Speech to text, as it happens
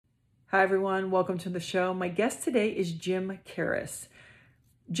Hi, everyone. Welcome to the show. My guest today is Jim Karas.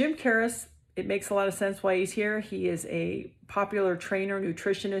 Jim Karas, it makes a lot of sense why he's here. He is a popular trainer,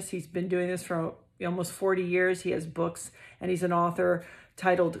 nutritionist. He's been doing this for almost 40 years. He has books and he's an author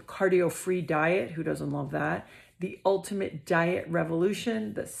titled Cardio Free Diet. Who doesn't love that? The Ultimate Diet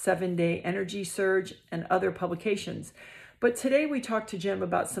Revolution, The 7-Day Energy Surge, and other publications. But today we talked to Jim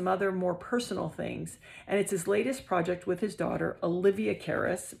about some other more personal things, and it's his latest project with his daughter, Olivia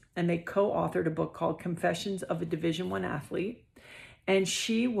Karas, and they co-authored a book called Confessions of a Division I Athlete. And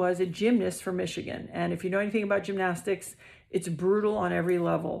she was a gymnast from Michigan. And if you know anything about gymnastics, it's brutal on every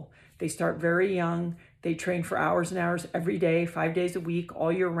level. They start very young. They train for hours and hours every day, 5 days a week,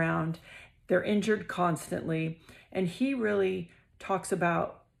 all year round. They're injured constantly. And he really talks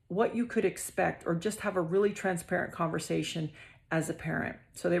about what you could expect or just have a really transparent conversation as a parent.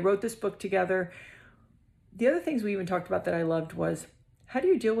 So they wrote this book together. The other things we even talked about that I loved was, how do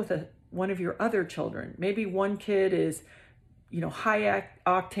you deal with one of your other children? Maybe one kid is, high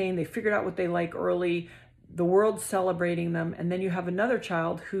octane. They figured out what they like early. The world's celebrating them. And then you have another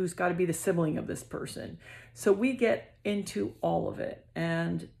child who's got to be the sibling of this person. So we get into all of it.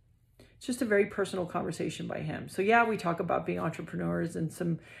 And it's just a very personal conversation by him. So yeah, we talk about being entrepreneurs and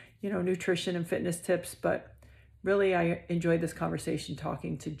some, nutrition and fitness tips, but really I enjoyed this conversation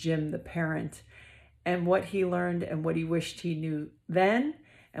talking to Jim, the parent, and what he learned and what he wished he knew then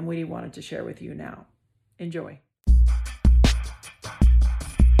and what he wanted to share with you now. Enjoy.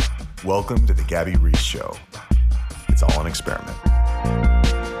 Welcome to the Gabby Reese Show. It's all an experiment.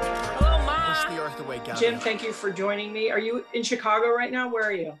 Hello, Ma. Jim, thank you for joining me. Are you in Chicago right now? Where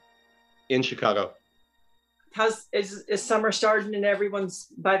are you? In Chicago. Is summer starting and everyone's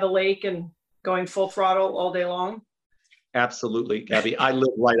by the lake and going full throttle all day long? Absolutely, Gabby. I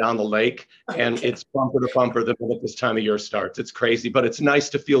live right on the lake, and It's bumper to bumper the minute this time of year starts. It's crazy, but it's nice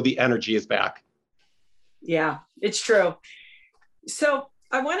to feel the energy is back. Yeah, it's true. So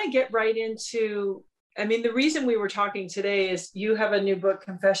I want to get right into, the reason we were talking today is you have a new book,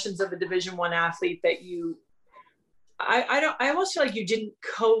 Confessions of a Division I Athlete, that I almost feel like you didn't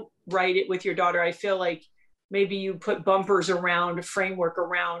co-write it with your daughter. I feel like maybe you put bumpers around, a framework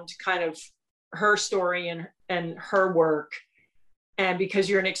around kind of her story and her work. And because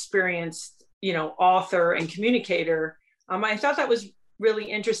you're an experienced, author and communicator, I thought that was really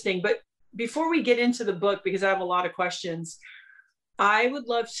interesting. But before we get into the book, because I have a lot of questions, I would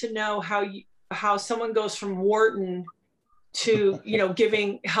love to know how someone goes from Wharton to,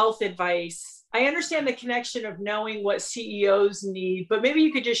 giving health advice. I understand the connection of knowing what CEOs need, but maybe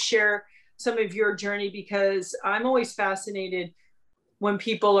you could just share some of your journey, because I'm always fascinated when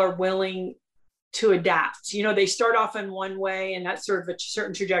people are willing to adapt. They start off in one way and that's sort of a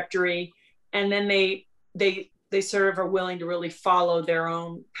certain trajectory. And then they sort of are willing to really follow their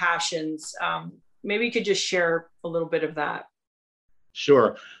own passions. Maybe you could just share a little bit of that.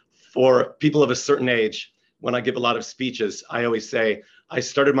 Sure. For people of a certain age, when I give a lot of speeches, I always say, I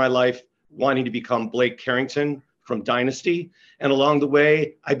started my life wanting to become Blake Carrington from Dynasty. And along the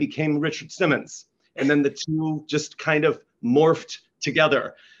way, I became Richard Simmons. And then the two just kind of morphed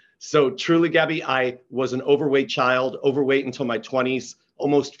together. So truly, Gabby, I was an overweight child, overweight until my 20s,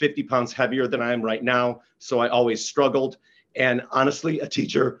 almost 50 pounds heavier than I am right now. So I always struggled. And honestly, a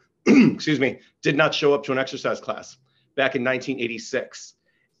teacher, did not show up to an exercise class back in 1986.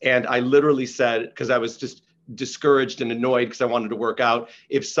 And I literally said, because I was just discouraged and annoyed because I wanted to work out,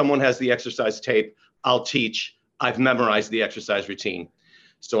 if someone has the exercise tape, I'll teach. I've memorized the exercise routine.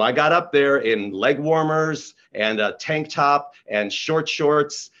 So I got up there in leg warmers and a tank top and short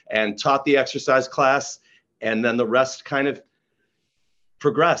shorts and taught the exercise class. And then the rest kind of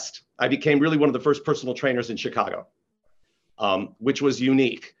progressed. I became really one of the first personal trainers in Chicago, which was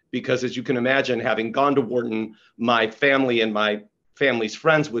unique because, as you can imagine, having gone to Wharton, my family and my family's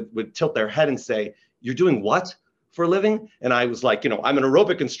friends would tilt their head and say, "You're doing what for a living?" And I was like, I'm an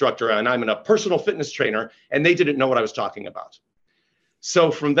aerobic instructor and I'm a personal fitness trainer. And they didn't know what I was talking about. So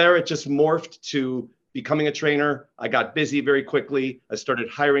from there, it just morphed to becoming a trainer. I got busy very quickly. I started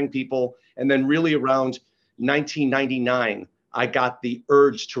hiring people. And then really around 1999, I got the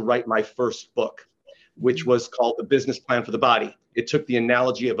urge to write my first book, which was called The Business Plan for the Body. It took the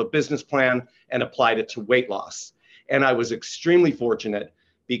analogy of a business plan and applied it to weight loss. And I was extremely fortunate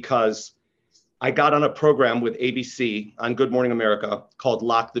because I got on a program with ABC on Good Morning America called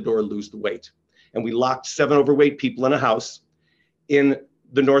Lock the Door, Lose the Weight. And we locked 7 overweight people in a house in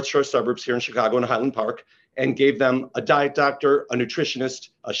the North Shore suburbs here in Chicago in Highland Park and gave them a diet doctor, a nutritionist,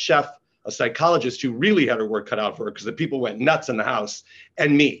 a chef, a psychologist who really had her work cut out for her because the people went nuts in the house,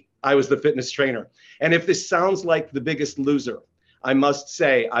 and me. I was the fitness trainer. And if this sounds like the biggest loser, I must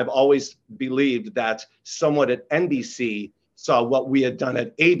say, I've always believed that someone at NBC saw what we had done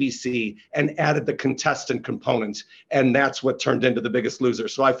at ABC and added the contestant component. And that's what turned into The Biggest Loser.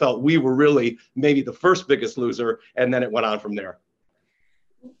 So I felt we were really maybe the first Biggest Loser, and then it went on from there.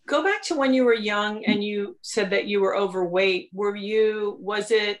 Go back to when you were young and you said that you were overweight. Was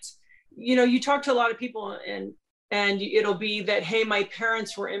it, you talk to a lot of people and it'll be that, hey, my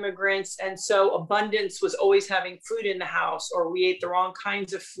parents were immigrants, and so abundance was always having food in the house, or we ate the wrong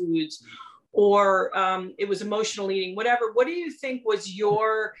kinds of foods, or it was emotional eating, whatever. What do you think was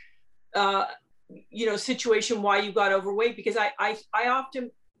your, situation why you got overweight? Because I often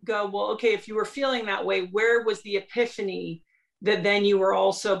go, well, okay, if you were feeling that way, where was the epiphany that then you were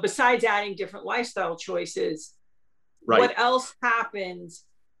also, besides adding different lifestyle choices, right, what else happened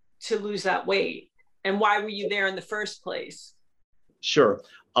to lose that weight? And why were you there in the first place? Sure.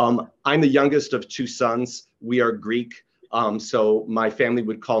 I'm the youngest of two sons. We are Greek. So my family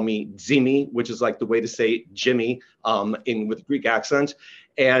would call me Zimi, which is like the way to say Jimmy with Greek accent.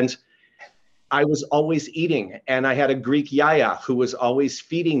 And I was always eating, and I had a Greek yaya who was always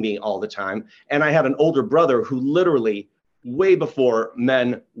feeding me all the time. And I had an older brother who literally, way before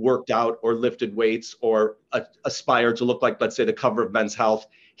men worked out or lifted weights or aspired to look like, let's say, the cover of Men's Health,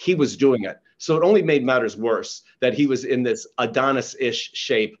 he was doing it. So it only made matters worse that he was in this Adonis-ish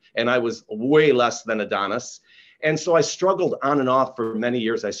shape, and I was way less than Adonis. And so I struggled on and off for many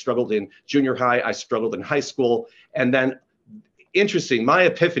years. I struggled in junior high, I struggled in high school. And then, interesting, my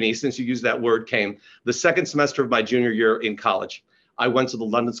epiphany, since you used that word, came the second semester of my junior year in college. I went to the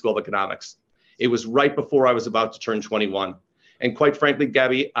London School of Economics. It was right before I was about to turn 21. And quite frankly,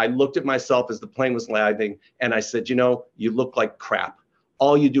 Gabby, I looked at myself as the plane was landing, and I said, you look like crap.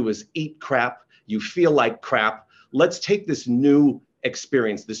 All you do is eat crap. You feel like crap. Let's take this new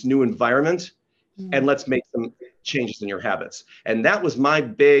experience, this new environment, and let's make some changes in your habits. And that was my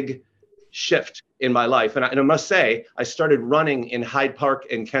big shift in my life. And I must say, I started running in Hyde Park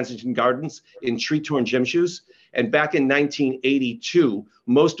and Kensington Gardens in tree-torn gym shoes. And back in 1982,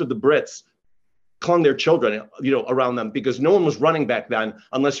 most of the Brits clung their children, around them, because no one was running back then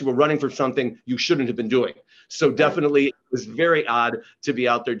unless you were running for something you shouldn't have been doing. So definitely it was very odd to be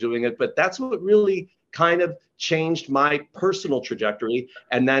out there doing it, but that's what really kind of changed my personal trajectory,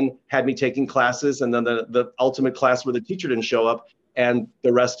 and then had me taking classes, and then the ultimate class where the teacher didn't show up, and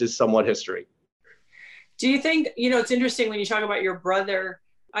the rest is somewhat history. Do you think, it's interesting when you talk about your brother,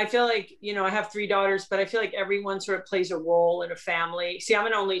 I feel like, I have 3 daughters, but I feel like everyone sort of plays a role in a family. See, I'm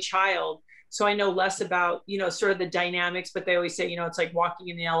an only child, so I know less about, sort of the dynamics, but they always say, it's like walking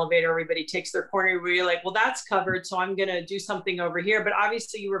in the elevator, everybody takes their corner, where you're like, well, that's covered, so I'm going to do something over here. But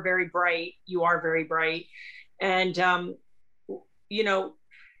obviously you were very bright. You are very bright. And,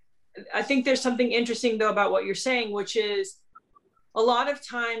 I think there's something interesting, though, about what you're saying, which is a lot of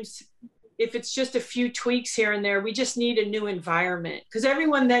times, if it's just a few tweaks here and there, we just need a new environment, because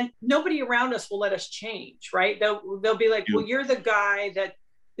nobody around us will let us change, right? They'll be like, well, you're the guy that,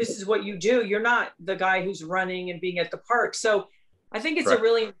 this is what you do. You're not the guy who's running and being at the park. So I think it's a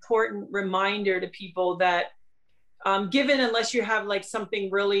really important reminder to people that given, unless you have like something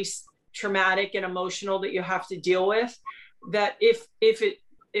really traumatic and emotional that you have to deal with, that if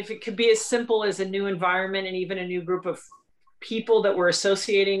it could be as simple as a new environment and even a new group of people that we're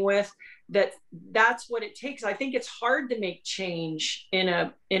associating with, that's what it takes. I think it's hard to make change in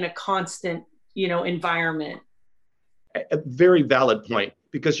a constant, environment. A very valid point,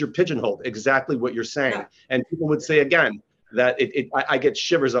 because you're pigeonholed, exactly what you're saying. Yeah. And people would say again that I get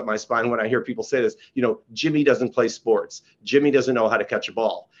shivers up my spine when I hear people say this, Jimmy doesn't play sports. Jimmy doesn't know how to catch a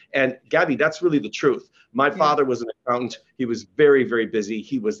ball. And Gabby, that's really the truth. My father was an accountant. He was very, very busy.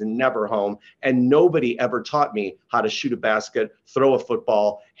 He was never home. And nobody ever taught me how to shoot a basket, throw a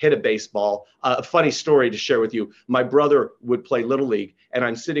football, hit a baseball. A funny story to share with you. My brother would play Little League, and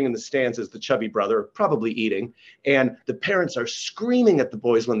I'm sitting in the stands as the chubby brother, probably eating. And the parents are screaming at the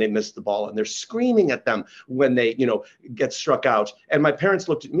boys when they miss the ball, and they're screaming at them when they, get struck out. And my parents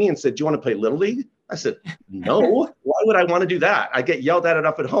looked at me and said, "Do you want to play Little League?" I said, "No, why would I want to do that? I get yelled at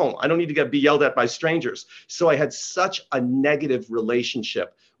enough at home. I don't need to be yelled at by strangers." So I had such a negative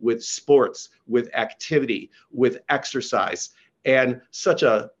relationship with sports, with activity, with exercise, and such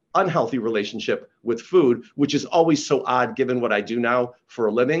a unhealthy relationship with food, which is always so odd given what I do now for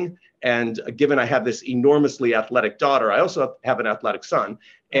a living. And given I have this enormously athletic daughter, I also have an athletic son,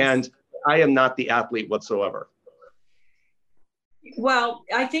 and I am not the athlete whatsoever. Well,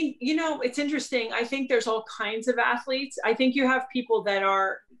 I think, it's interesting. I think there's all kinds of athletes. I think you have people that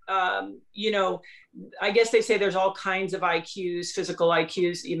are you know, I guess they say there's all kinds of IQs, physical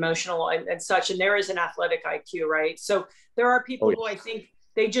IQs, emotional and such, and there is an athletic IQ, right? So there are people who I think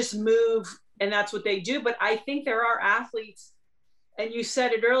they just move and that's what they do. But I think there are athletes, and you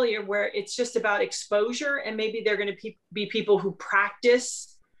said it earlier, where it's just about exposure, and maybe they're going to be people who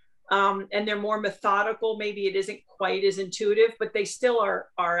practice and they're more methodical. Maybe it isn't quite as intuitive, but they still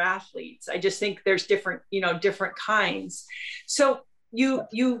are athletes. I just think there's different, you know, different kinds. So you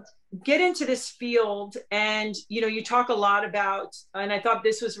get into this field, and you know, you talk a lot about, and I thought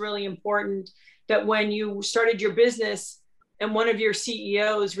this was really important, that when you started your business and one of your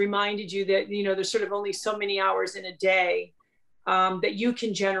CEOs reminded you that, you know, there's sort of only so many hours in a day that you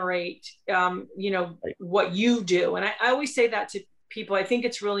can generate, you know, what you do. And I always say that to people. I think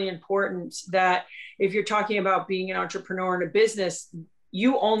it's really important that if you're talking about being an entrepreneur in a business,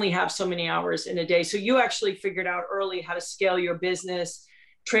 you only have so many hours in a day. So you actually figured out early how to scale your business,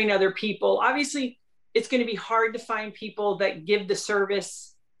 train other people. Obviously, it's going to be hard to find people that give the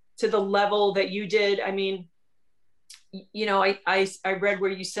service to the level that you did. I mean, you know, I read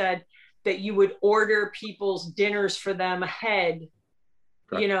where you said that you would order people's dinners for them ahead,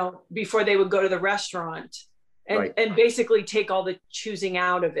 you know, before they would go to the restaurant, and basically take all the choosing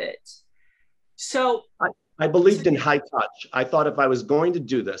out of it. So I believed in high touch. I thought if I was going to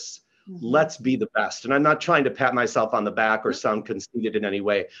do this, let's be the best. And I'm not trying to pat myself on the back or sound conceited in any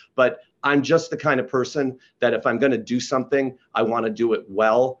way, but I'm just the kind of person that if I'm going to do something, I want to do it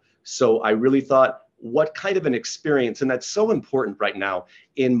well. So I really thought, what kind of an experience, and that's so important right now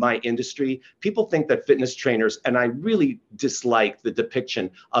in my industry. People think that fitness trainers, and I really dislike the depiction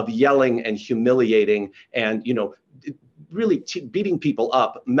of yelling and humiliating and, you know, really beating people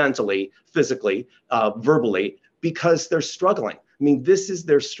up mentally, physically, verbally, because they're struggling. I mean, this is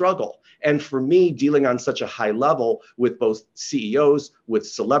their struggle. And for me, dealing on such a high level with both CEOs, with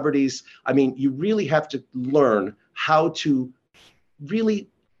celebrities, I mean, you really have to learn how to really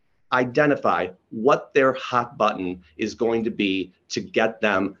identify what their hot button is going to be to get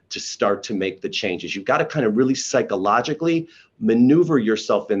them to start to make the changes. You've got to kind of really psychologically maneuver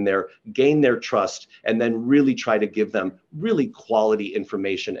yourself in there, gain their trust, and then really try to give them really quality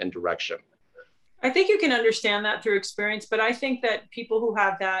information and direction. I think you can understand that through experience, but I think that people who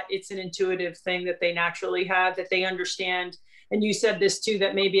have that, it's an intuitive thing that they naturally have, that they understand. And you said this too,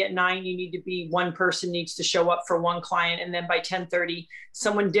 that maybe at 9, you need to be, one person needs to show up for one client. And then by 10:30,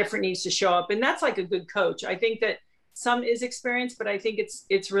 someone different needs to show up. And that's like a good coach. I think that some is experience, but I think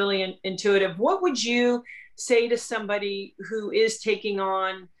it's really intuitive. What would you say to somebody who is taking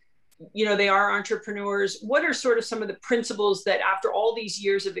on, you know, they are entrepreneurs? What are sort of some of the principles that after all these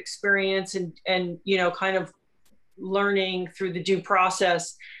years of experience and, you know, kind of learning through the due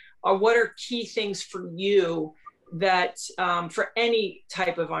process, what are key things for you that for any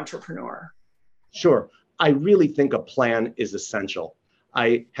type of entrepreneur? Sure. I really think a plan is essential.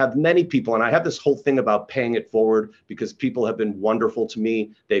 I have many people, and I have this whole thing about paying it forward because people have been wonderful to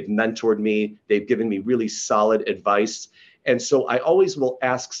me. They've mentored me. They've given me really solid advice. And so I always will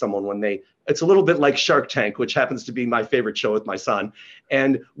ask someone when it's a little bit like Shark Tank, which happens to be my favorite show with my son.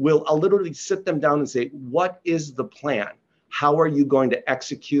 And I'll literally sit them down and say, what is the plan? How are you going to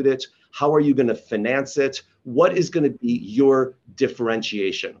execute it? How are you going to finance it? What is going to be your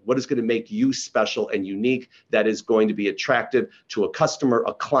differentiation? What is going to make you special and unique that is going to be attractive to a customer,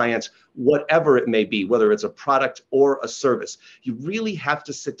 a client, whatever it may be, whether it's a product or a service? You really have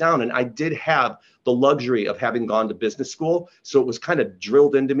to sit down. And I did have the luxury of having gone to business school. So it was kind of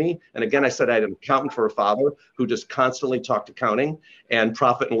drilled into me. And again, I said I had an accountant for a father who just constantly talked accounting and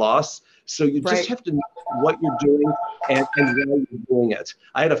profit and loss. So you just have to know what you're doing and why you're doing it.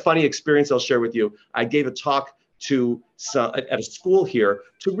 I had a funny experience I'll share with you. I gave a talk at a school here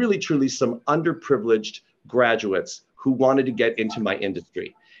to really truly some underprivileged graduates who wanted to get into my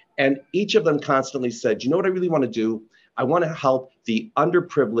industry. And each of them constantly said, you know what I really want to do? I want to help the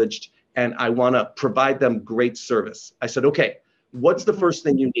underprivileged and I want to provide them great service. I said, okay, what's the first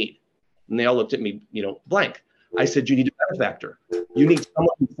thing you need? And they all looked at me, you know, blank. I said, you need a benefactor. You need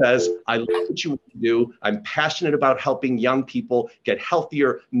someone who says, I love what you do. I'm passionate about helping young people get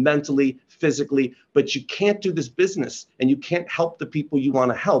healthier mentally, physically, but you can't do this business and you can't help the people you want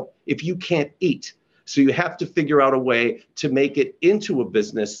to help if you can't eat. So you have to figure out a way to make it into a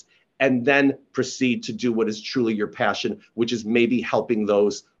business and then proceed to do what is truly your passion, which is maybe helping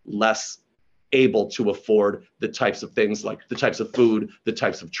those less able to afford the types of things like the types of food, the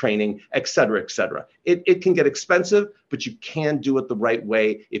types of training, et cetera, et cetera. It can get expensive, but you can do it the right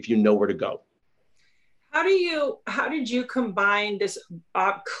way if you know where to go. How did you combine this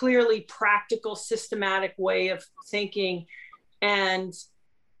clearly practical, systematic way of thinking and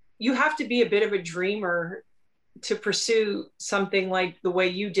you have to be a bit of a dreamer to pursue something like the way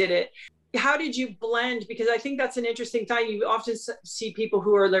you did it. How did you blend? Because I think that's an interesting thing. You often see people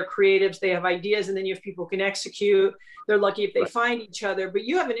who are, they're creatives, they have ideas, and then you have people who can execute. They're lucky if they find each other, but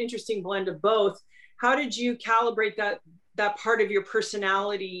you have an interesting blend of both. How did you calibrate that part of your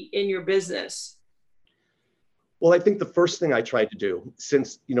personality in your business? Well, I think the first thing I tried to do,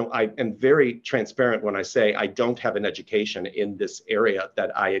 since, I am very transparent when I say I don't have an education in this area,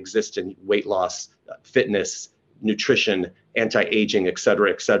 that I exist in weight loss, fitness, nutrition, anti-aging, et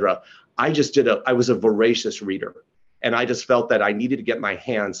cetera. I was a voracious reader. And I just felt that I needed to get my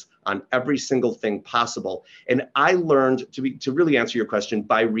hands on every single thing possible. And I learned to really answer your question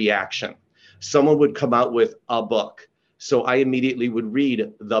by reaction. Someone would come out with a book. So I immediately would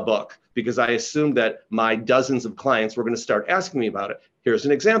read the book because I assumed that my dozens of clients were going to start asking me about it. Here's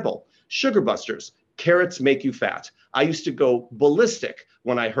an example. Sugar Busters, carrots make you fat. I used to go ballistic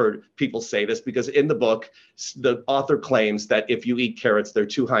when I heard people say this, because in the book, the author claims that if you eat carrots, they're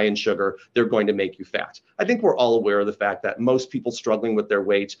too high in sugar, they're going to make you fat. I think we're all aware of the fact that most people struggling with their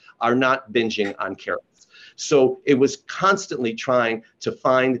weight are not binging on carrots. So it was constantly trying to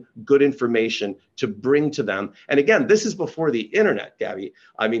find good information to bring to them. And again, this is before the internet, Gabby.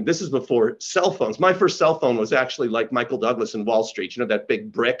 I mean, this is before cell phones. My first cell phone was actually like Michael Douglas in Wall Street, that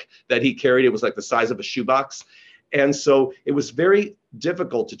big brick that he carried. It was like the size of a shoebox. And so it was very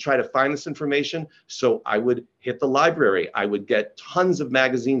difficult to try to find this information. So I would hit the library. I would get tons of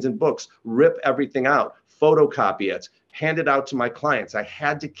magazines and books, rip everything out, photocopy it, hand it out to my clients. I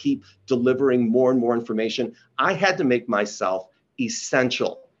had to keep delivering more and more information. I had to make myself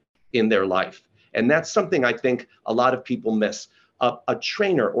essential in their life. And that's something I think a lot of people miss. A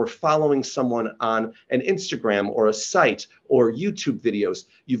trainer or following someone on an Instagram or a site or YouTube videos,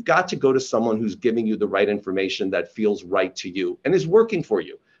 you've got to go to someone who's giving you the right information that feels right to you and is working for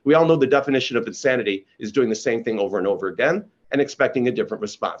you. We all know the definition of insanity is doing the same thing over and over again and expecting a different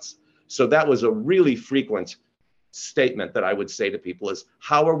response. So that was a really frequent statement that I would say to people is,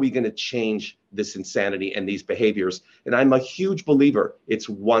 how are we going to change this insanity and these behaviors? And I'm a huge believer, it's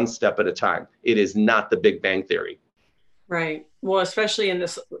one step at a time. It is not the Big Bang Theory. Right. Well, especially in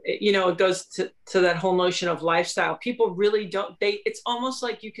this, it goes to that whole notion of lifestyle. People really don't, it's almost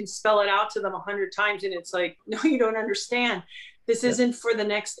like you can spell it out to them 100 times and it's like, no, you don't understand. This isn't for the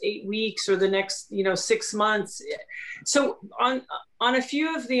next 8 weeks or the next, 6 months. So on a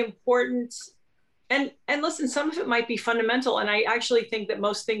few of the important, and listen, some of it might be fundamental. And I actually think that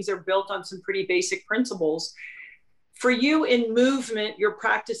most things are built on some pretty basic principles. For you in movement, your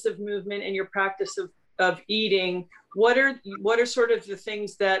practice of movement and your practice of eating, what are sort of the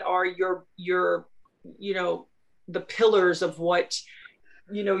things that are your the pillars of what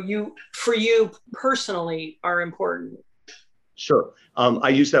you for you personally are important? Sure. I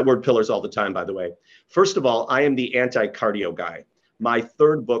use that word pillars all the time, by the way. First of all, I am the anti-cardio guy. My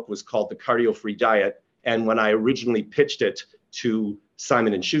third book was called The Cardio-Free Diet. And when I originally pitched it to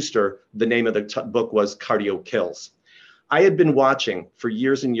Simon & Schuster, the name of the book was Cardio Kills. I had been watching for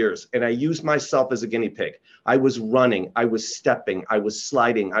years and years, and I used myself as a guinea pig. I was running, I was stepping, I was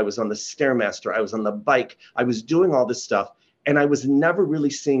sliding, I was on the Stairmaster, I was on the bike, I was doing all this stuff, and I was never really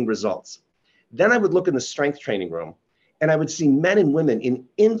seeing results. Then I would look in the strength training room, and I would see men and women in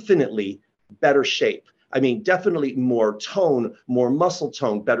infinitely better shape. I mean, definitely more tone, more muscle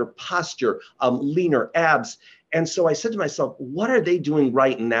tone, better posture, leaner abs. And so I said to myself, what are they doing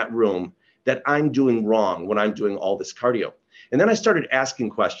right in that room that I'm doing wrong when I'm doing all this cardio? And then I started asking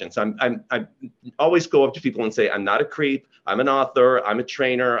questions. I always go up to people and say, I'm not a creep, I'm an author, I'm a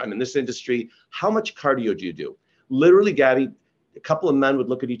trainer, I'm in this industry. How much cardio do you do? Literally, Gabby, a couple of men would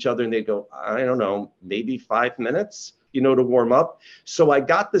look at each other and they'd go, I don't know, maybe 5 minutes, to warm up. So I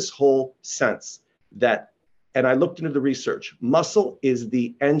got this whole sense that, and I looked into the research, muscle is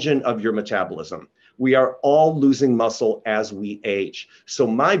the engine of your metabolism. We are all losing muscle as we age. So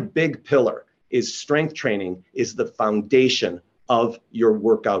my big pillar is strength training is the foundation of your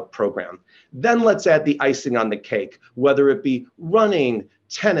workout program. Then let's add the icing on the cake, whether it be running,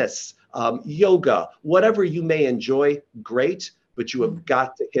 tennis, yoga, whatever you may enjoy, great, but you have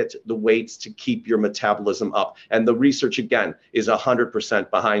got to hit the weights to keep your metabolism up. And the research, again, is 100%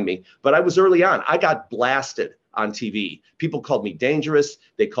 behind me. But I was early on. I got blasted on TV. People called me dangerous.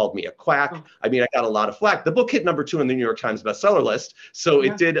 They called me a quack. I mean, I got a lot of flack. The book hit #2 on the New York Times bestseller list. So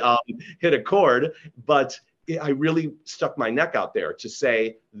it did hit a chord, but I really stuck my neck out there to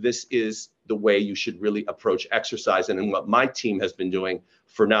say, this is the way you should really approach exercise. And what my team has been doing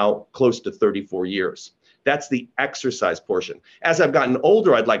for now close to 34 years. That's the exercise portion. As I've gotten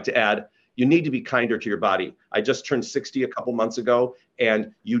older, I'd like to add, You need to be kinder to your body. I just turned 60 a couple months ago,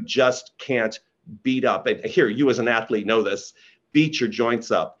 and you just can't beat up. And here, you as an athlete know this, beat your joints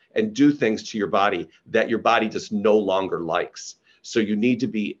up and do things to your body that your body just no longer likes. So you need to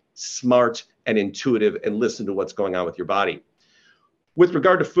be smart and intuitive and listen to what's going on with your body. With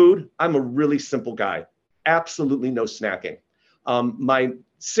regard to food, I'm a really simple guy. Absolutely no snacking. My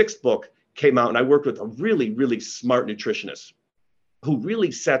 6th book came out, and I worked with a really, really smart nutritionist who really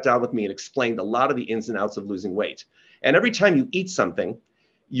sat down with me and explained a lot of the ins and outs of losing weight. And every time you eat something,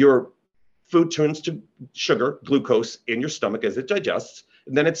 your food turns to sugar, glucose in your stomach as it digests,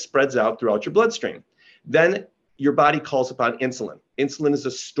 and then it spreads out throughout your bloodstream. Then your body calls upon insulin. Insulin is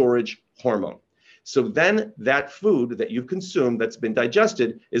a storage hormone. So then that food that you've consumed that's been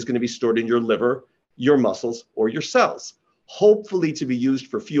digested is going to be stored in your liver, your muscles, or your cells, hopefully to be used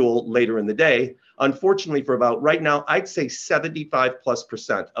for fuel later in the day. Unfortunately, for about right now, I'd say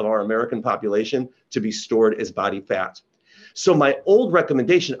 75+% of our American population to be stored as body fat. So my old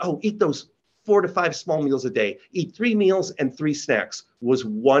recommendation, eat those 4 to 5 small meals a day, eat 3 meals and 3 snacks, was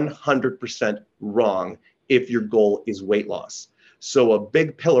 100% wrong if your goal is weight loss. So a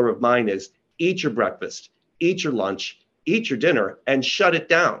big pillar of mine is eat your breakfast, eat your lunch, eat your dinner, and shut it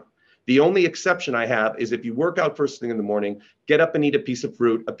down. The only exception I have is if you work out first thing in the morning, get up and eat a piece of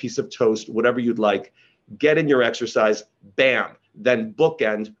fruit, a piece of toast, whatever you'd like, get in your exercise, bam, then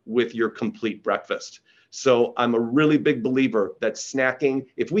bookend with your complete breakfast. So I'm a really big believer that snacking,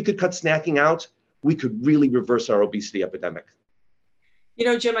 if we could cut snacking out, we could really reverse our obesity epidemic.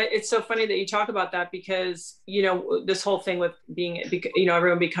 Jim, it's so funny that you talk about that because, this whole thing with being,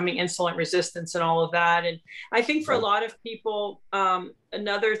 everyone becoming insulin resistance and all of that. And I think for a lot of people,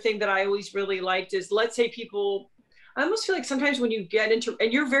 another thing that I always really liked is, let's say people, I almost feel like sometimes when you get into,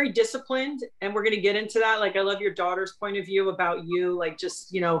 and you're very disciplined, and we're going to get into that. Like, I love your daughter's point of view about you, like,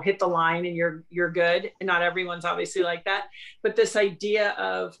 just, hit the line and you're good. And not everyone's obviously like that, but this idea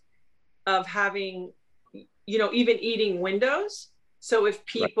of having, even eating windows. So if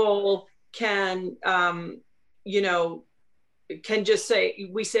people can, can just say,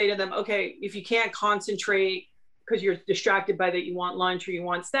 we say to them, okay, if you can't concentrate because you're distracted by that, you want lunch or you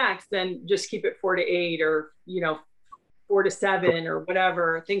want snacks, then just keep it 4 to 8 or, 4 to 7 or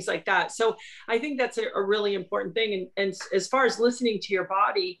whatever, things like that. So I think that's a really important thing. And as far as listening to your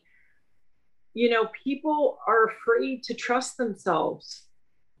body, people are afraid to trust themselves.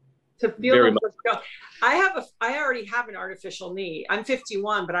 To feel Very much. I already have an artificial knee. I'm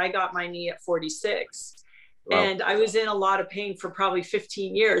 51, but I got my knee at 46. Wow. And I was in a lot of pain for probably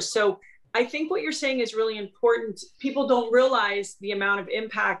 15 years. So I think what you're saying is really important. People don't realize the amount of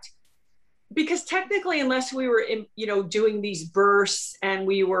impact, because technically, unless we were doing these bursts and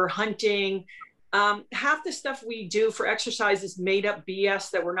we were hunting, half the stuff we do for exercise is made up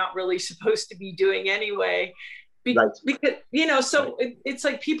BS that we're not really supposed to be doing anyway. Because, so it's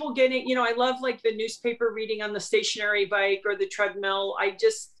like people getting, I love like the newspaper reading on the stationary bike or the treadmill. I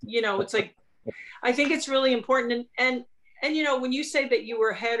just, it's like, I think it's really important. And, when you say that you were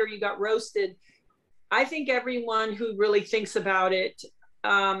ahead or you got roasted, I think everyone who really thinks about it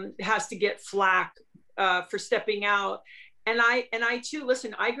has to get flack for stepping out. And I too,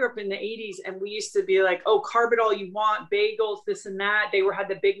 listen, I grew up in the 80s and we used to be like, oh, carb it all you want, bagels, this and that. They had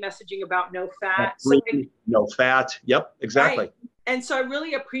the big messaging about no fat. No fat. Yep, exactly. Right. And so I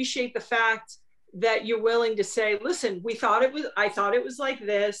really appreciate the fact that you're willing to say, listen, I thought it was like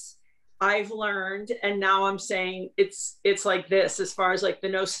this. I've learned, and now I'm saying it's like this, as far as like the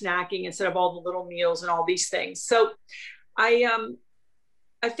no snacking instead of all the little meals and all these things. So I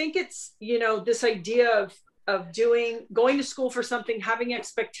think it's, this idea of going to school for something, having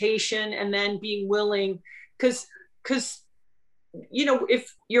expectation, and then being willing, because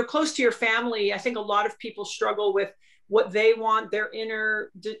if you're close to your family, I think a lot of people struggle with what they want, their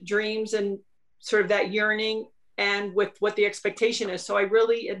inner dreams and sort of that yearning, and with what the expectation is. So I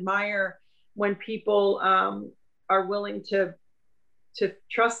really admire when people are willing to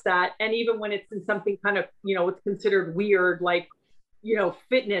trust that. And even when it's in something kind of, it's considered weird, like,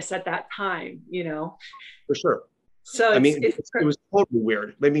 fitness at that time, For sure. So it was totally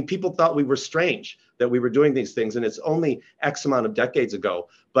weird. I mean, people thought we were strange that we were doing these things, and it's only X amount of decades ago,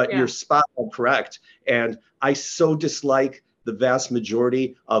 but you're spot on correct. And I so dislike the vast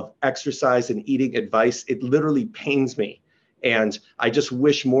majority of exercise and eating advice. It literally pains me. And I just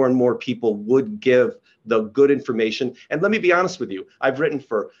wish more and more people would give the good information. And let me be honest with you, I've written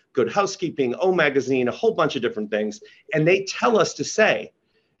for Good Housekeeping, O Magazine, a whole bunch of different things. And they tell us to say,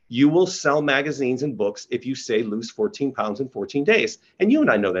 you will sell magazines and books if you say lose 14 pounds in 14 days. And you and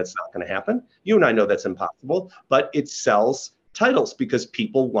I know that's not going to happen. You and I know that's impossible, but it sells titles because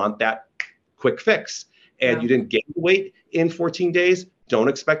people want that quick fix. And you didn't gain the weight in 14 days. Don't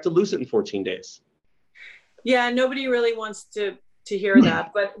expect to lose it in 14 days. Yeah, nobody really wants to hear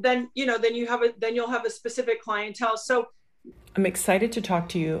that. But then, then you'll have a specific clientele. So I'm excited to talk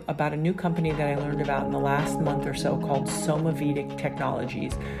to you about a new company that I learned about in the last month or so called Somavedic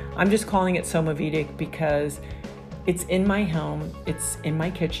Technologies. I'm just calling it Somavedic because it's in my home, it's in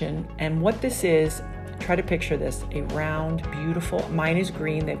my kitchen, and what this is, try to picture this, a round, beautiful, mine is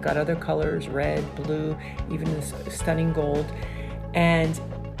green, they've got other colors, red, blue, even this stunning gold, and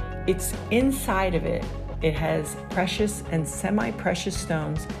it's inside of it. It has precious and semi-precious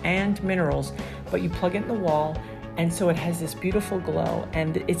stones and minerals, but you plug it in the wall, and so it has this beautiful glow,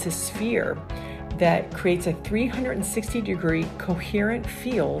 and it's a sphere that creates a 360-degree coherent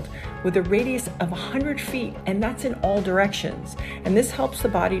field with a radius of 100 feet, and that's in all directions. And this helps the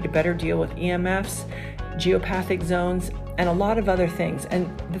body to better deal with EMFs, geopathic zones, and a lot of other things. And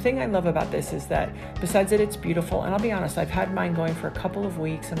the thing I love about this is that besides that it's beautiful, and I'll be honest, I've had mine going for a couple of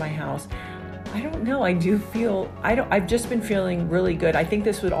weeks in my house. I don't know, I've just been feeling really good. I think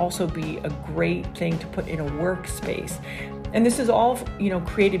this would also be a great thing to put in a workspace. And this is all,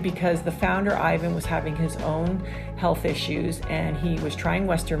 created because the founder, Ivan, was having his own health issues, and he was trying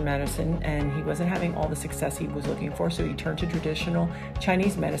Western medicine, and he wasn't having all the success he was looking for. So he turned to traditional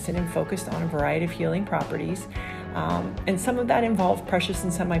Chinese medicine and focused on a variety of healing properties. And some of that involved precious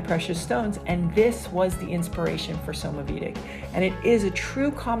and semi-precious stones. And this was the inspiration for Somavedic. And it is a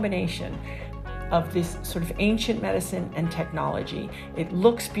true combination of this sort of ancient medicine and technology. It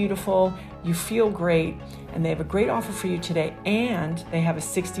looks beautiful, you feel great, and they have a great offer for you today, and they have a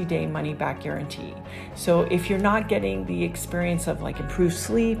 60-day money-back guarantee. So if you're not getting the experience of like improved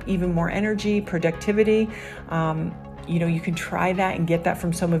sleep, even more energy, productivity, you can try that and get that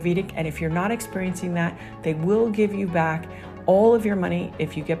from Somavedic. And if you're not experiencing that, they will give you back all of your money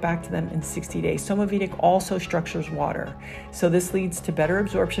if you get back to them in 60 days. Somavedic also structures water. So this leads to better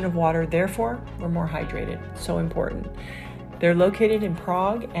absorption of water. Therefore, we're more hydrated. So important. They're located in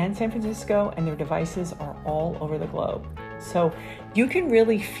Prague and San Francisco, and their devices are all over the globe. So you can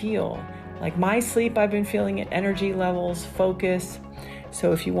really feel, like my sleep, I've been feeling it, energy levels, focus.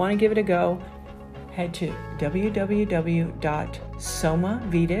 So if you want to give it a go, head to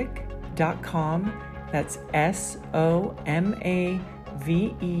www.somavedic.com. That's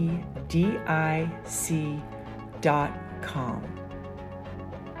SOMAVEDIC.com.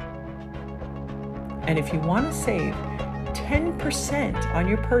 And if you want to save 10% on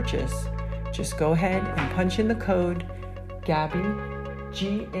your purchase, just go ahead and punch in the code Gabby,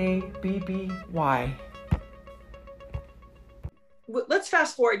 GABBY. Let's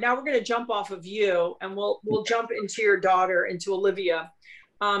fast forward. Now we're going to jump off of you, and we'll jump into your daughter, into Olivia.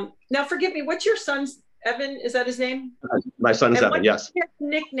 Now, forgive me, what's your son's, Evan, is that his name? My son's and Evan, yes. His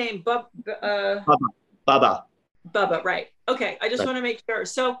nickname? Bubba. Bubba, right. Okay, I just want to make sure.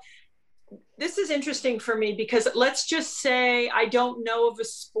 So this is interesting for me because let's just say I don't know of a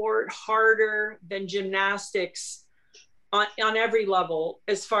sport harder than gymnastics on every level,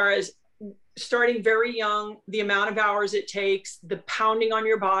 as far as starting very young, the amount of hours it takes, the pounding on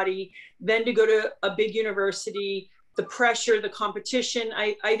your body, then to go to a big university, the pressure, the competition.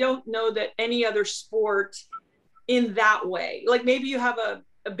 I don't know that any other sport in that way. Like maybe you have a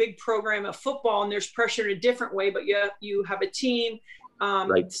big program of football and there's pressure in a different way, but you have a team.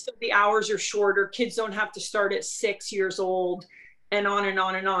 Right. So the hours are shorter. Kids don't have to start at 6 years old, and on and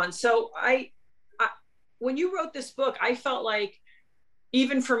on and on. So I when you wrote this book, I felt like,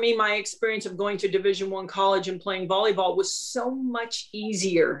 even for me, my experience of going to Division I college and playing volleyball was so much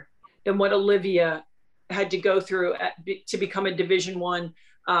easier than what Olivia had to go through to become a Division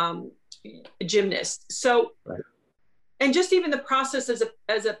I gymnast. So, right. And just even the process as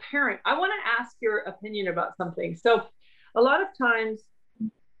a parent, I want to ask your opinion about something. So a lot of times,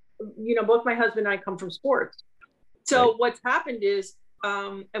 both my husband and I come from sports. So right. What's happened is,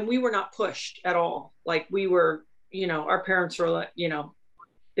 and we were not pushed at all. Like we were, our parents were like,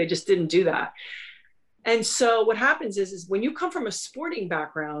 they just didn't do that. And so what happens is when you come from a sporting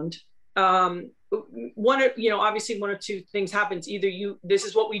background, obviously one of two things happens. Either this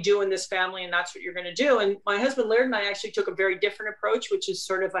is what we do in this family and that's what you're going to do. And my husband, Laird, and I actually took a very different approach, which is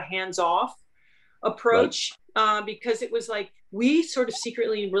sort of a hands-off approach, right. Because it was like, we sort of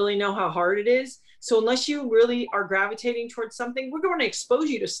secretly really know how hard it is. So unless you really are gravitating towards something, we're going to expose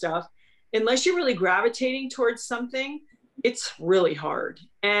you to stuff. Unless you're really gravitating towards something, it's really hard.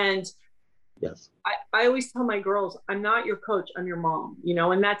 And yes, I always tell my girls, I'm not your coach, I'm your mom,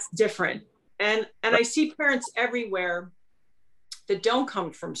 and that's different. And I see parents everywhere that don't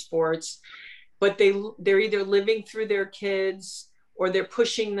come from sports, but they're either living through their kids or they're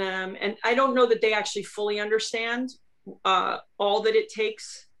pushing them. And I don't know that they actually fully understand all that it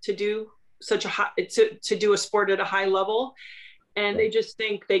takes to do such a high, to do a sport at a high level. And they just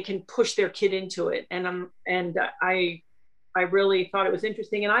think they can push their kid into it. And I really thought it was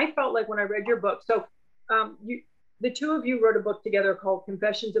interesting. And I felt like when I read your book, so the two of you wrote a book together called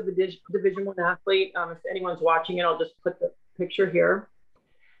Confessions of a Division I Athlete. If anyone's watching it, I'll just put the picture here.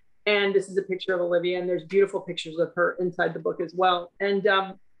 And this is a picture of Olivia, and there's beautiful pictures of her inside the book as well. And,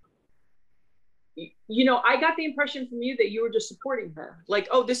 you know, I got the impression from you that you were just supporting her. Like,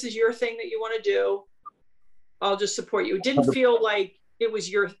 oh, this is your thing that you want to do. I'll just support you. It didn't feel like it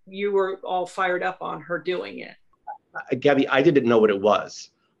was you were all fired up on her doing it. Gabby, I didn't know what it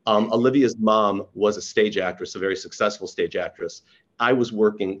was. Olivia's mom was a stage actress, a very successful stage actress. I was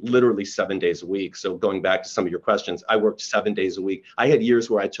working literally 7 days a week. So going back to some of your questions, I worked 7 days a week. I had years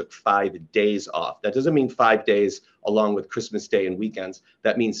where I took 5 days off. That doesn't mean 5 days along with Christmas Day and weekends.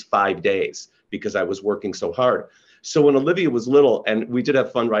 That means 5 days because I was working so hard. So when Olivia was little, and we did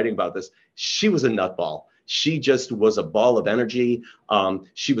have fun writing about this, she was a nutball. She just was a ball of energy.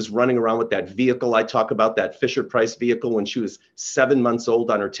 She was running around with that vehicle I talk about, that Fisher-Price vehicle, when she was 7 months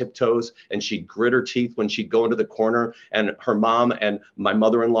old on her tiptoes, and she'd grit her teeth when she'd go into the corner, and her mom and my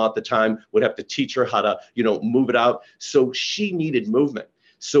mother-in-law at the time would have to teach her how to, you know, move it out. So she needed movement.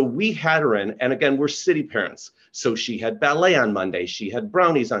 So we had her in, and again, we're city parents. So she had ballet on Monday, she had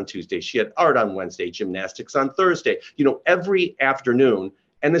brownies on Tuesday, she had art on Wednesday, gymnastics on Thursday, you know, every afternoon.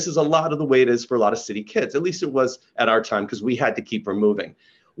 And this is a lot of the way it is for a lot of city kids. At least it was at our time, because we had to keep her moving.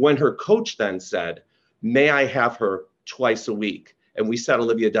 When her coach then said, may I have her twice a week? And we sat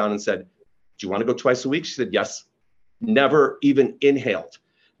Olivia down and said, do you want to go twice a week? She said, yes. Never even inhaled.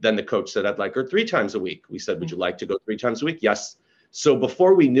 Then the coach said, I'd like her 3 times a week. We said, would you like to go 3 times a week? Yes. So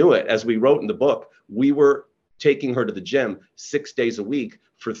before we knew it, as we wrote in the book, we were taking her to the gym 6 days a week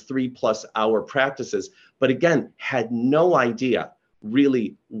for 3+ hour practices. But again, had no idea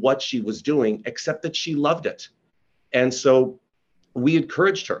really what she was doing, except that she loved it. And so we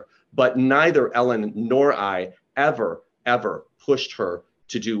encouraged her, but neither Ellen nor I ever pushed her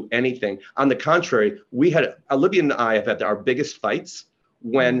to do anything. On the contrary, Olivia and I have had our biggest fights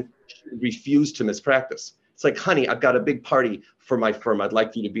when she refused to miss practice. It's like, honey, I've got a big party for my firm. I'd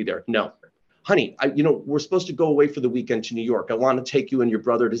like you to be there. No. Honey, we're supposed to go away for the weekend to New York. I want to take you and your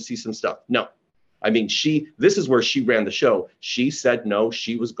brother to see some stuff. No. I mean, this is where she ran the show. She said no,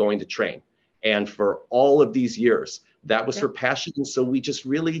 she was going to train. And for all of these years, that was her passion. And so we just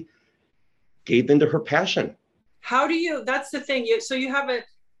really gave into her passion. That's the thing. So you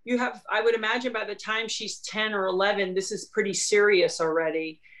have, I would imagine by the time she's 10 or 11, this is pretty serious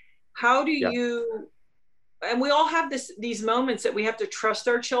already. How do you, and we all have these moments that we have to trust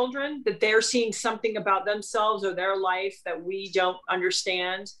our children, that they're seeing something about themselves or their life that we don't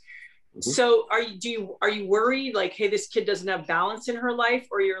understand. Mm-hmm. So are you worried, like, hey, this kid doesn't have balance in her life?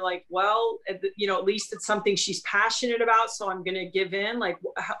 Or you're like, well, at least it's something she's passionate about, so I'm going to give in? Like,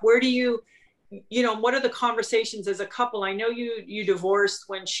 where do you what are the conversations as a couple? I know you divorced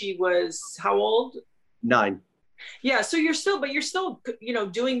when she was how old? 9. Yeah. So you're still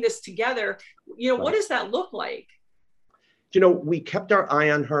doing this together. Right. What does that look like? We kept our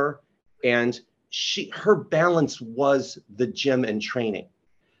eye on her, and her balance was the gym and training.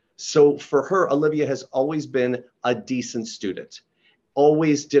 So for her, Olivia has always been a decent student,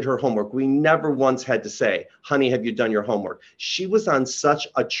 always did her homework. We never once had to say, honey, have you done your homework? She was on such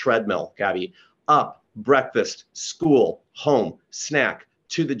a treadmill, Gabby. Up, breakfast, school, home, snack,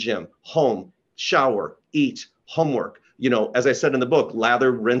 to the gym, home, shower, eat, homework. As I said in the book,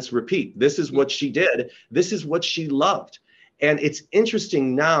 lather, rinse, repeat. This is what she did. This is what she loved. And it's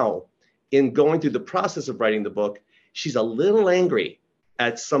interesting now, in going through the process of writing the book, she's a little angry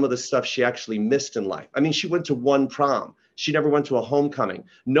at some of the stuff she actually missed in life. I mean, she went to one prom. She never went to a homecoming.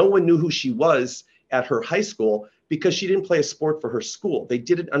 No one knew who she was at her high school because she didn't play a sport for her school. They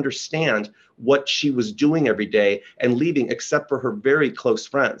didn't understand what she was doing every day and leaving, except for her very close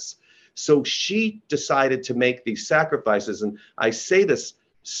friends. So she decided to make these sacrifices. And I say this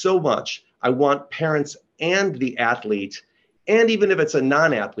so much. I want parents and the athlete, and even if it's a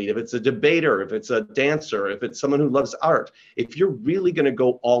non-athlete, if it's a debater, if it's a dancer, if it's someone who loves art, if you're really going to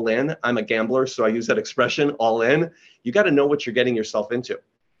go all in, I'm a gambler, so I use that expression, all in, you got to know what you're getting yourself into,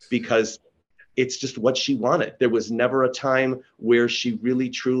 because it's just what she wanted. There was never a time where she really,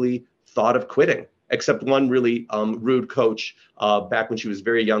 truly thought of quitting, except one really rude coach back when she was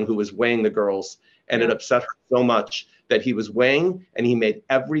very young who was weighing the girls, and it upset her so much that he was weighing and he made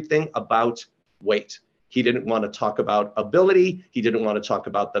everything about weight. He didn't want to talk about ability. He didn't want to talk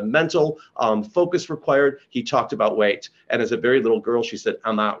about the mental focus required. He talked about weight. And as a very little girl, she said,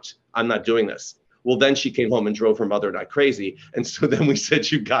 I'm out. I'm not doing this. Well, then she came home and drove her mother and I crazy. And so then we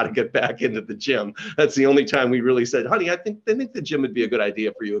said, you got to get back into the gym. That's the only time we really said, honey, I think the gym would be a good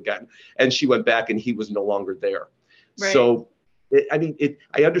idea for you again. And she went back and he was no longer there. Right. So,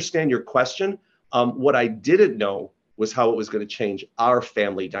 I understand your question. What I didn't know was how it was going to change our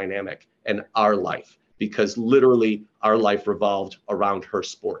family dynamic and our life, because literally our life revolved around her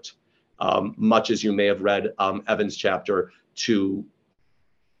sport. Much as you may have read Evan's chapter, to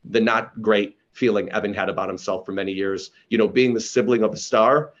the not great feeling Evan had about himself for many years. Being the sibling of a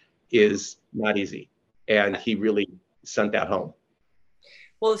star is not easy. And he really sent that home.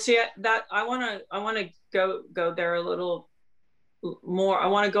 Well, see, that I want to go there a little more. I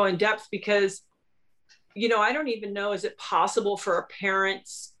want to go in depth because, I don't even know, is it possible for a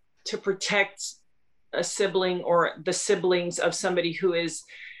parents to protect a sibling or the siblings of somebody who is,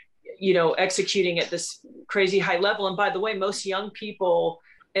 executing at this crazy high level? And by the way, most young people,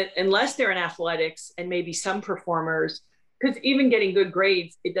 unless they're in athletics and maybe some performers, because even getting good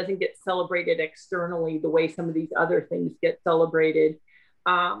grades, it doesn't get celebrated externally the way some of these other things get celebrated.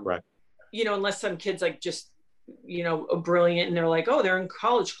 Right. Unless some kids like just, are brilliant and they're like, oh, they're in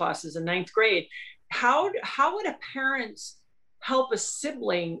college classes in 9th grade. How would a parent help a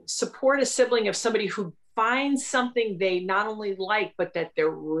sibling, support a sibling of somebody who finds something they not only like, but that they're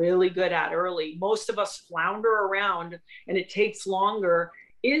really good at early? Most of us flounder around and it takes longer.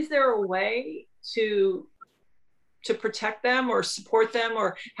 Is there a way to protect them or support them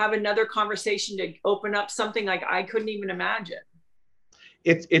or have another conversation to open up something like I couldn't even imagine?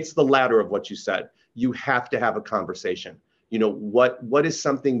 It's the latter of what you said. You have to have a conversation. What is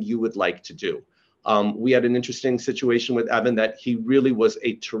something you would like to do? We had an interesting situation with Evan that he really was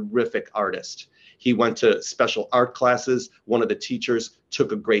a terrific artist. He went to special art classes. One of the teachers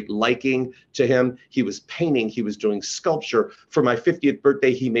took a great liking to him. He was painting, he was doing sculpture. For my 50th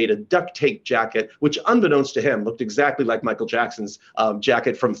birthday, he made a duct tape jacket, which unbeknownst to him looked exactly like Michael Jackson's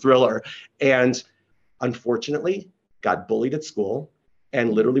jacket from Thriller. And unfortunately, got bullied at school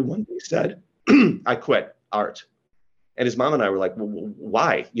and literally one day said, I quit art. And his mom and I were like, well,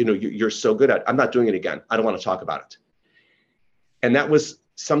 why? You're so good at it. I'm not doing it again. I don't want to talk about it. And that was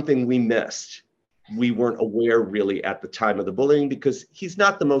something we missed. We weren't aware really at the time of the bullying because he's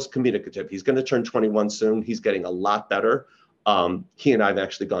not the most communicative. He's going to turn 21 soon. He's getting a lot better. He and I have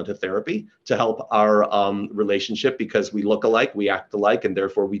actually gone to therapy to help our relationship because we look alike, we act alike, and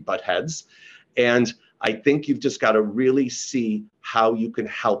therefore we butt heads. And I think you've just got to really see how you can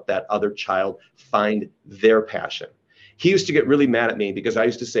help that other child find their passion. He used to get really mad at me because I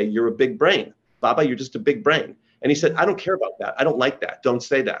used to say, you're a big brain. Baba, you're just a big brain. And he said, I don't care about that. I don't like that. Don't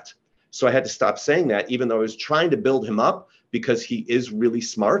say that. So I had to stop saying that, even though I was trying to build him up because he is really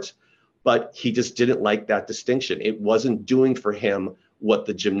smart, but he just didn't like that distinction. It wasn't doing for him what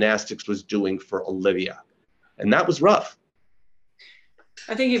the gymnastics was doing for Olivia. And that was rough.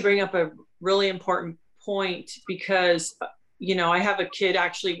 I think you bring up a really important point because, I have a kid,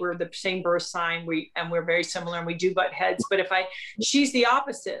 actually, we're the same birth sign, we're very similar and we do butt heads, but she's the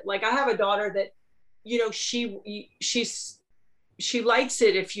opposite. Like I have a daughter that, she likes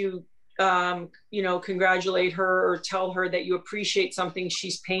it if you, congratulate her or tell her that you appreciate something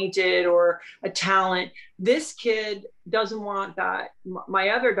she's painted or a talent. This kid doesn't want that. My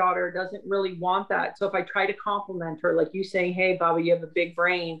other daughter doesn't really want that. So if I try to compliment her, like you saying, hey, Baba, you have a big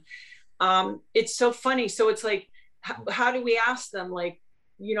brain. It's so funny. So it's like, how do we ask them? Like,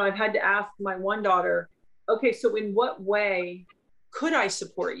 I've had to ask my one daughter, okay, so in what way could I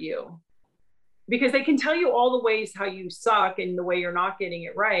support you? Because they can tell you all the ways how you suck and the way you're not getting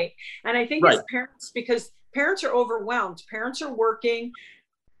it right. And I think as parents, because parents are overwhelmed, parents are working,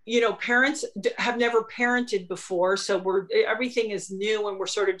 parents have never parented before. So everything is new and we're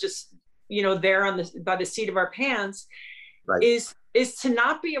sort of just, there by the seat of our pants. Right. Is to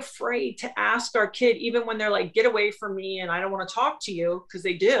not be afraid to ask our kid, even when they're like, get away from me and I don't want to talk to you, because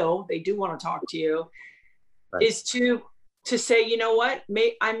they do want to talk to you, right. Is to say, you know what,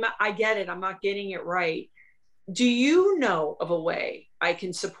 I get it. I'm not getting it right. Do you know of a way I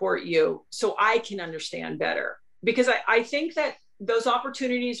can support you so I can understand better? Because I think that those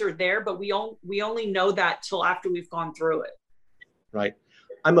opportunities are there, but we only know that till after we've gone through it. Right.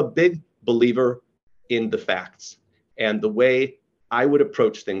 I'm a big believer in the facts. And the way I would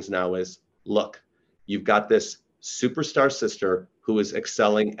approach things now is, look, you've got this superstar sister who is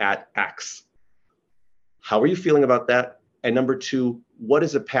excelling at X. How are you feeling about that? And number two, what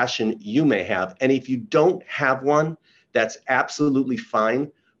is a passion you may have? And if you don't have one, that's absolutely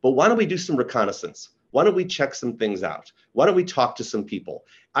fine. But why don't we do some reconnaissance? Why don't we check some things out? Why don't we talk to some people?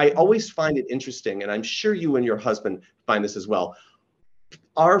 I always find it interesting, and I'm sure you and your husband find this as well,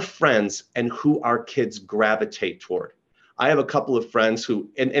 our friends and who our kids gravitate toward. I have a couple of friends who,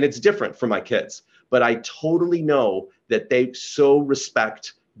 and it's different for my kids, but I totally know that they so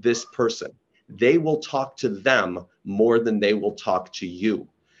respect this person. They will talk to them more than they will talk to you.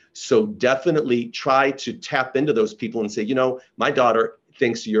 So definitely try to tap into those people and say, you know, my daughter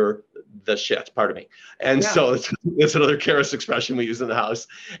thinks you're the shit, pardon me. And so it's another Karis expression we use in the house.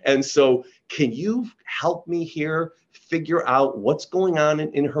 And so can you help me here figure out what's going on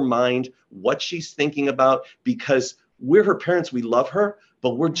in her mind, what she's thinking about? Because we're her parents, we love her,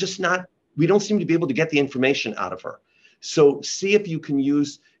 but we're just not, we don't seem to be able to get the information out of her. So see if you can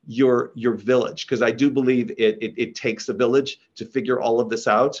use your village, because I do believe it takes a village to figure all of this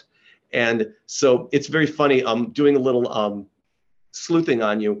out. And so it's very funny. I'm doing a little sleuthing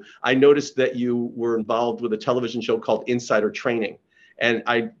on you. I noticed that you were involved with a television show called Insider Training. And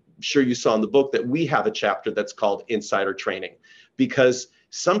I'm sure you saw in the book that we have a chapter that's called Insider Training, because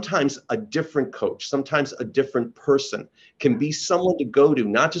sometimes a different coach, sometimes a different person can be someone to go to,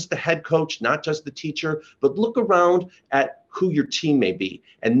 not just the head coach, not just the teacher, but look around at who your team may be.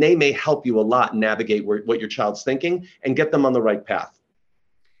 And they may help you a lot navigate what your child's thinking and get them on the right path.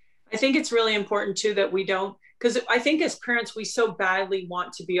 I think it's really important too that we don't, because I think as parents, we so badly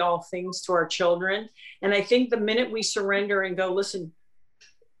want to be all things to our children. And I think the minute we surrender and go, listen,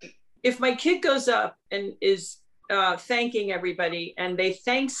 if my kid goes up and is thanking everybody and they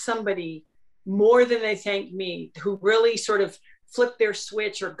thank somebody more than they thank me, who really sort of flipped their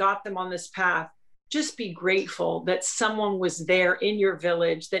switch or got them on this path, just be grateful that someone was there in your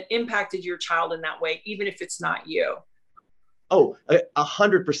village that impacted your child in that way, even if it's not you. Oh,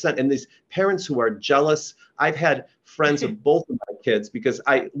 100%. And these parents who are jealous, I've had friends of both of my kids, because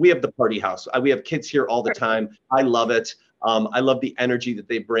we have the party house. We have kids here all the time. I love it. I love the energy that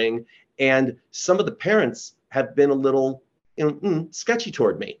they bring. And some of the parents have been a little sketchy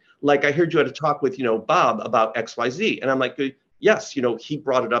toward me. Like, I heard you had a talk with, Bob about XYZ. And I'm like, yes, he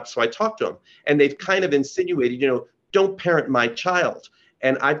brought it up. So I talked to him. And they've kind of insinuated, don't parent my child.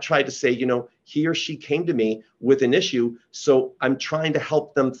 And I've tried to say, he or she came to me with an issue, so I'm trying to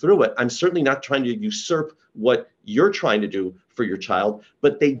help them through it. I'm certainly not trying to usurp what you're trying to do for your child,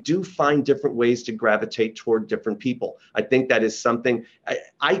 but they do find different ways to gravitate toward different people. I think that is something,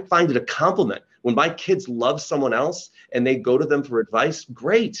 I find it a compliment. When my kids love someone else and they go to them for advice,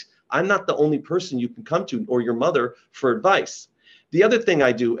 great. I'm not the only person you can come to, or your mother, for advice. The other thing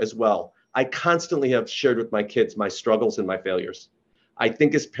I do as well, I constantly have shared with my kids my struggles and my failures. I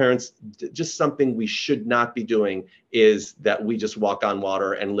think as parents, just something we should not be doing is that we just walk on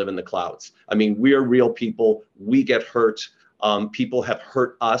water and live in the clouds. I mean, we are real people. We get hurt. People have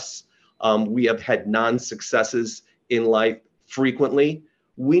hurt us. We have had non-successes in life frequently.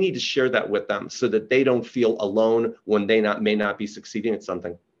 We need to share that with them so that they don't feel alone when they may not be succeeding at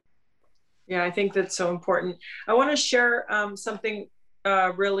something. Yeah, I think that's so important. I want to share something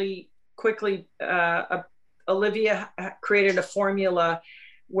really quickly. Olivia created a formula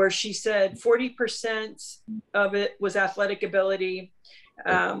where she said 40% of it was athletic ability,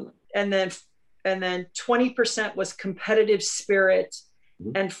 and then 20% was competitive spirit,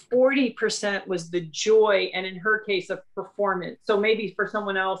 and 40% was the joy, and in her case, of performance. So maybe for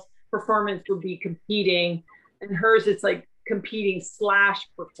someone else, performance would be competing, and hers it's like competing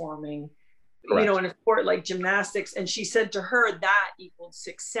 / performing. Correct. In a sport like gymnastics. And she said to her that equaled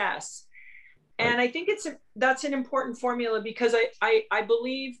success. And I think that's an important formula, because I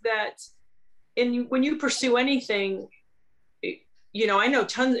believe that when you pursue anything, I know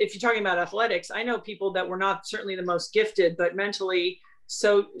tons, if you're talking about athletics, I know people that were not certainly the most gifted, but mentally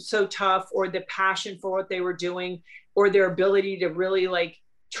so tough, or the passion for what they were doing, or their ability to really like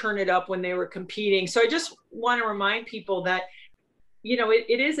turn it up when they were competing. So I just want to remind people that,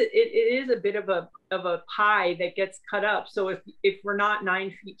 it is a bit of a pie that gets cut up. So if we're not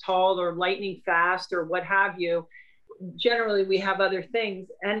 9 feet tall or lightning fast or what have you, generally we have other things.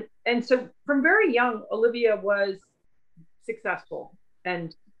 And so from very young, Olivia was successful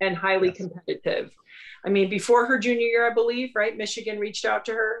and highly competitive. I mean, before her junior year, I believe, right? Michigan reached out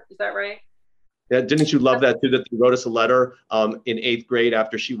to her. Is that right? Yeah, didn't you love that too, that they wrote us a letter in 8th grade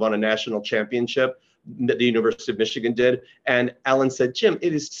after she won a national championship? The University of Michigan did. And Ellen said, Jim,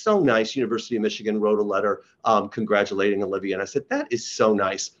 it is so nice. University of Michigan wrote a letter congratulating Olivia. And I said, that is so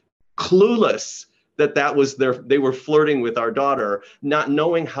nice. Clueless that was they were flirting with our daughter, not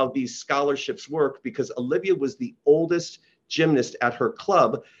knowing how these scholarships work, because Olivia was the oldest gymnast at her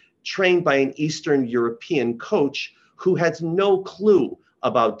club, trained by an Eastern European coach who has no clue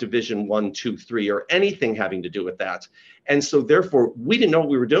about Division 1, 2, 3, or anything having to do with that. And so therefore, we didn't know what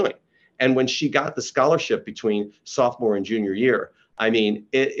we were doing. And when she got the scholarship between sophomore and junior year, I mean,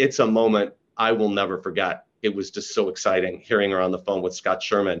 it's a moment I will never forget. It was just so exciting hearing her on the phone with Scott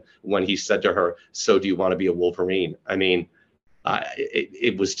Sherman when he said to her, "So do you want to be a Wolverine?" I mean,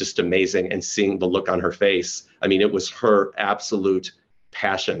 it was just amazing. And seeing the look on her face, I mean, it was her absolute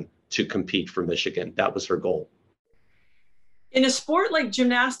passion to compete for Michigan. That was her goal. In a sport like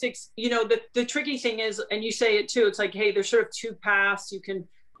gymnastics, you know, the tricky thing is, and you say it too, it's like, hey, there's sort of two paths.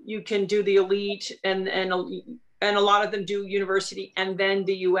 You can do the elite, and a lot of them do university and then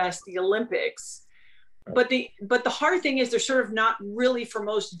the US, the Olympics. But the hard thing is they're sort of not really, for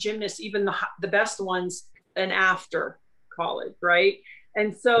most gymnasts, even the best ones, an after college, right?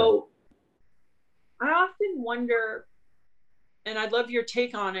 And so I often wonder, and I'd love your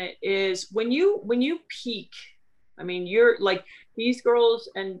take on it, is when you peak, I mean, you're like, these girls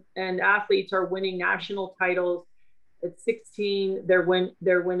and athletes are winning national titles at 16. They're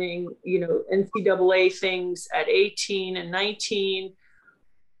winning, you know, NCAA things at 18 and 19.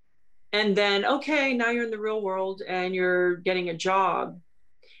 And then, okay, now you're in the real world and you're getting a job.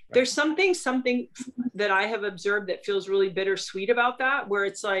 There's something that I have observed that feels really bittersweet about that, where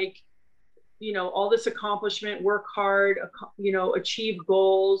it's like, you know, all this accomplishment, work hard, you know, achieve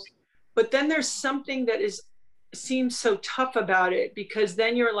goals. But then there's something that seems so tough about it, because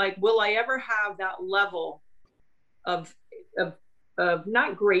then you're like, will I ever have that level of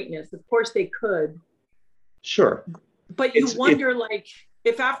not greatness? Of course they could. Sure. But you wonder, like,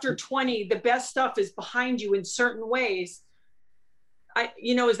 if after 20, the best stuff is behind you in certain ways,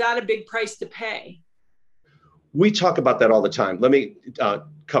 you know, is that a big price to pay? We talk about that all the time. Let me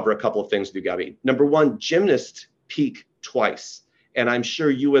cover a couple of things with you, Gabby. Number one, gymnasts peak twice. And I'm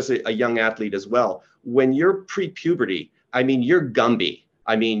sure you as a young athlete as well, when you're pre-puberty, I mean, you're Gumby.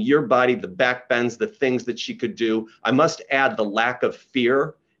 I mean, your body, the back bends, the things that she could do. I must add the lack of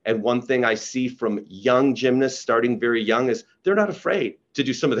fear. And one thing I see from young gymnasts starting very young is they're not afraid to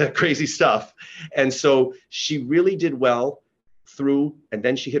do some of that crazy stuff. And so she really did well through, and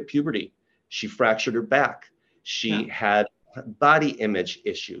then she hit puberty. She fractured her back. She had body image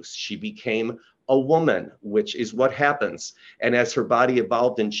issues. She became a woman, which is what happens. And as her body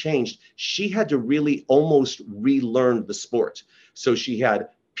evolved and changed, she had to really almost relearn the sport. So she had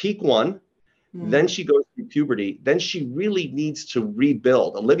peak one, then she goes through puberty, then she really needs to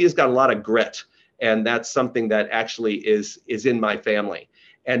rebuild. Olivia's got a lot of grit, and that's something that actually is in my family.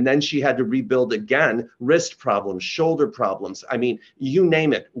 And then she had to rebuild again, wrist problems, shoulder problems. I mean, you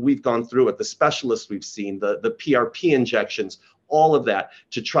name it, we've gone through it. The specialists we've seen, the PRP injections, all of that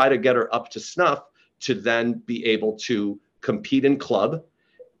to try to get her up to snuff to then be able to compete in club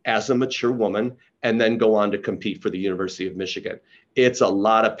as a mature woman and then go on to compete for the University of Michigan. It's a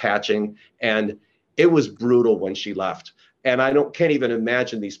lot of patching, and it was brutal when she left. And can't even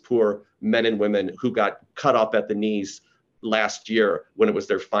imagine these poor men and women who got cut off at the knees last year when it was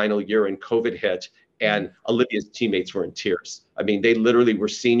their final year and COVID hit, and Olivia's teammates were in tears. I mean, they literally were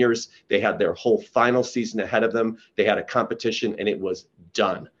seniors. They had their whole final season ahead of them. They had a competition and it was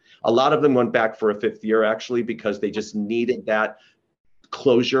done. A lot of them went back for a fifth year actually, because they just needed that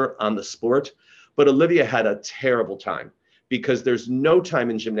closure on the sport. But Olivia had a terrible time because there's no time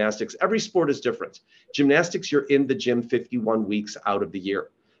in gymnastics. Every sport is different. Gymnastics, you're in the gym 51 weeks out of the year.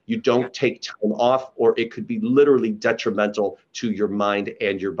 You don't take time off, or it could be literally detrimental to your mind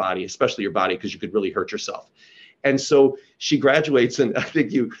and your body, especially your body, because you could really hurt yourself. And so she graduates, and I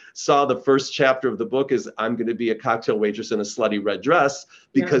think you saw the first chapter of the book is I'm going to be a cocktail waitress in a slutty red dress,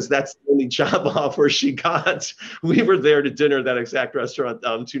 because that's the only job offer she got. We were there to dinner at that exact restaurant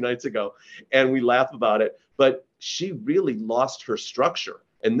 2 nights ago, and we laugh about it. But she really lost her structure.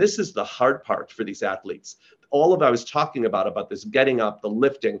 And this is the hard part for these athletes. All of I was talking about this getting up, the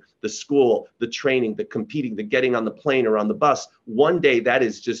lifting, the school, the training, the competing, the getting on the plane or on the bus, one day that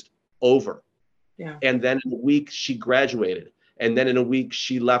is just over. Yeah. And then in a week she graduated. And then in a week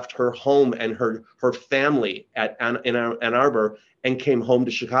she left her home and her family in Ann Arbor and came home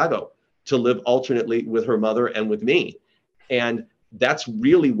to Chicago to live alternately with her mother and with me. And that's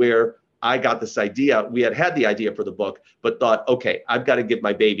really where I got this idea. We had the idea for the book, but thought, okay, I've got to give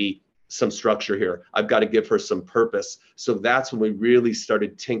my baby some structure here. I've got to give her some purpose. So that's when we really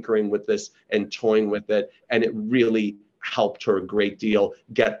started tinkering with this and toying with it. And it really helped her a great deal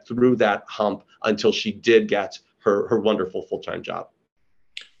get through that hump until she did get her wonderful full-time job.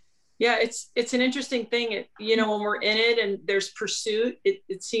 Yeah, it's an interesting thing. When we're in it and there's pursuit,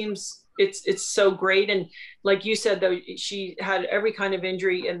 it seems it's so great. And like you said, though, she had every kind of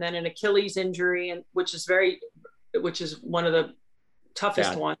injury and then an Achilles injury, and which is one of the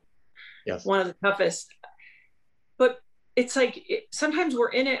toughest Bad. one. Yes. One of the toughest. But it's like sometimes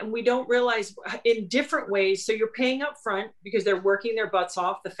we're in it and we don't realize in different ways. So you're paying up front because they're working their butts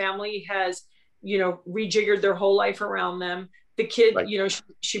off. The family has, rejiggered their whole life around them. The kid, Right.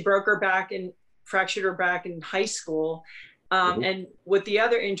 she broke her back and fractured her back in high school, and with the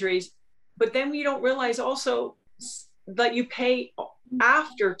other injuries. But then we don't realize also that you pay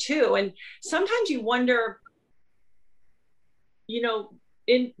after too. And sometimes you wonder,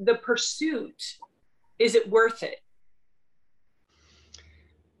 in the pursuit, is it worth it?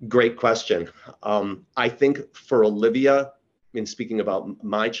 Great question. I think for Olivia, in speaking about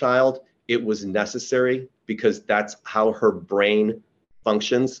my child, it was necessary because that's how her brain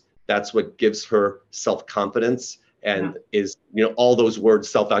functions. That's what gives her self-confidence and is, all those words,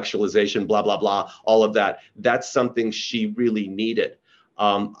 self-actualization, blah, blah, blah, all of that. That's something she really needed.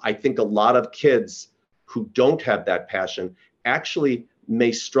 I think a lot of kids who don't have that passion actually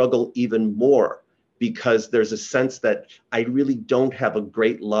may struggle even more because there's a sense that I really don't have a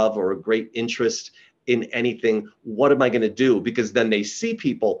great love or a great interest in anything. What am I going to do? Because then they see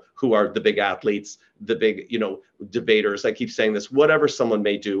people who are the big athletes, the big, debaters. I keep saying this, whatever someone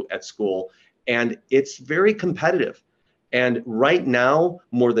may do at school. And it's very competitive. And right now,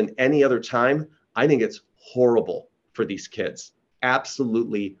 more than any other time, I think it's horrible for these kids.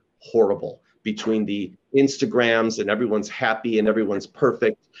 Absolutely horrible. Between the Instagrams and everyone's happy and everyone's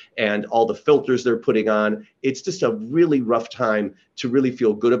perfect and all the filters they're putting on, it's just a really rough time to really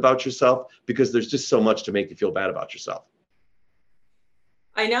feel good about yourself because there's just so much to make you feel bad about yourself.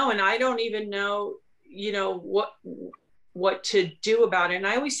 I know, and I don't even know, what to do about it. And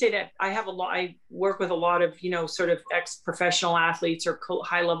I always say that I work with a lot of, sort of ex-professional athletes or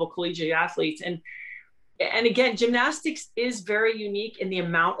high-level collegiate athletes. And again, gymnastics is very unique in the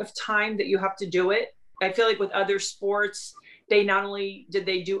amount of time that you have to do it. I feel like with other sports, they not only did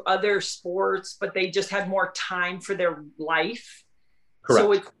they do other sports, but they just had more time for their life.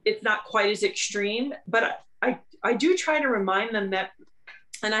 Correct. So it's not quite as extreme. But I do try to remind them that,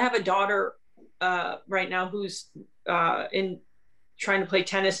 and I have a daughter right now who's in trying to play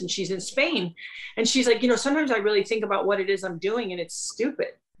tennis, and she's in Spain. And she's like, sometimes I really think about what it is I'm doing and it's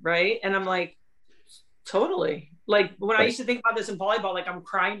stupid, right? And I'm like, totally. Like when I used to think about this in volleyball, like I'm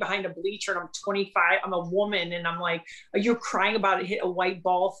crying behind a bleacher and I'm 25, I'm a woman, and I'm like, are you crying about it hit a white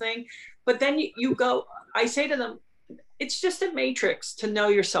ball thing? But then you go, I say to them, it's just a matrix to know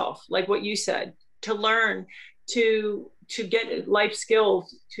yourself, like what you said, to learn, to get life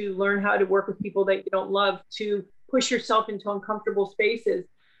skills, to learn how to work with people that you don't love, to push yourself into uncomfortable spaces.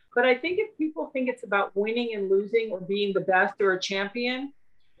 But I think if people think it's about winning and losing or being the best or a champion,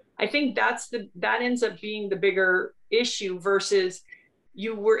 I think that ends up being the bigger issue versus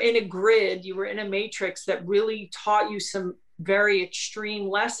you were in a grid, you were in a matrix that really taught you some very extreme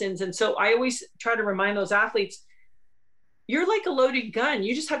lessons. And so I always try to remind those athletes, you're like a loaded gun.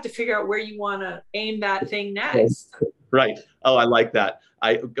 You just have to figure out where you want to aim that thing next. Right. Oh, I like that.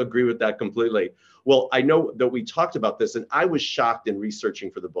 I agree with that completely. Well, I know that we talked about this, and I was shocked in researching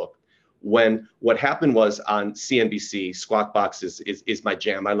for the book when what happened was on CNBC. Squawk Box is my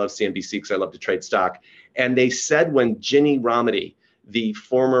jam. I love CNBC because I love to trade stock. And they said when Ginny Rometty, the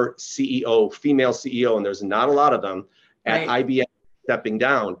former CEO, female CEO, and there's not a lot of them at IBM, stepping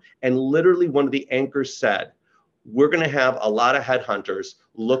down, and literally one of the anchors said, we're going to have a lot of headhunters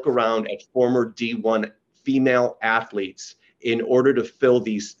look around at former D1 female athletes in order to fill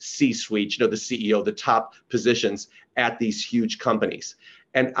these C-suites, the CEO, the top positions at these huge companies.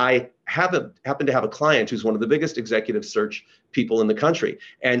 And I happen to have a client who's one of the biggest executive search people in the country.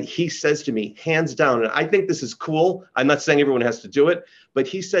 And he says to me, hands down, and I think this is cool. I'm not saying everyone has to do it, but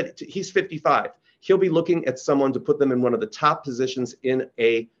he said he's 55. He'll be looking at someone to put them in one of the top positions in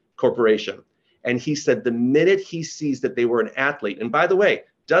a corporation. And he said the minute he sees that they were an athlete, and by the way,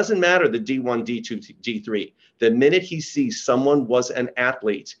 doesn't matter the D1, D2, D3, the minute he sees someone was an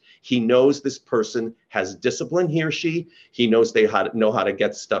athlete, he knows this person has discipline, he or she. He knows they know how to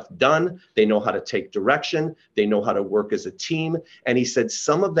get stuff done. They know how to take direction. They know how to work as a team. And he said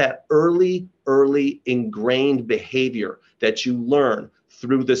some of that early ingrained behavior that you learn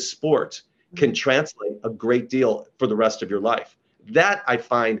through this sport can translate a great deal for the rest of your life. That I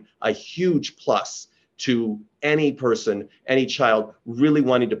find a huge plus to any person, any child really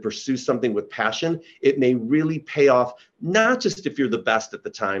wanting to pursue something with passion. It may really pay off, not just if you're the best at the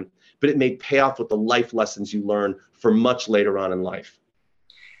time, but it may pay off with the life lessons you learn for much later on in life.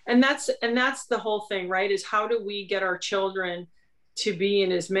 And that's the whole thing, right? Is how do we get our children to be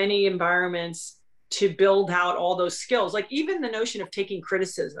in as many environments to build out all those skills. Like even the notion of taking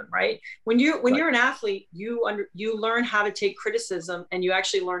criticism, right? When you're an athlete, you learn how to take criticism, and you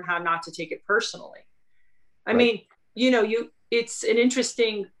actually learn how not to take it personally. I mean, it's an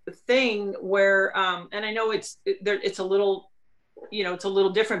interesting thing where, and I know it's a little, it's a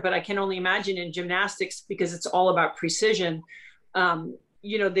little different, but I can only imagine in gymnastics, because it's all about precision,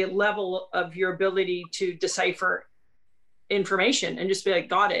 the level of your ability to decipher information and just be like,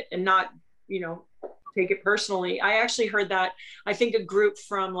 got it, and not, take it personally. I actually heard that, I think a group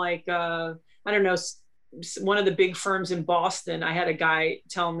from like, I don't know, one of the big firms in Boston, I had a guy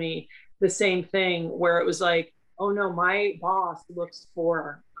tell me the same thing, where it was like, oh no, my boss looks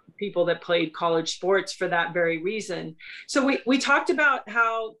for people that played college sports for that very reason. So we talked about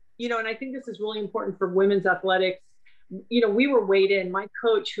how, and I think this is really important for women's athletics. We were weighed in. My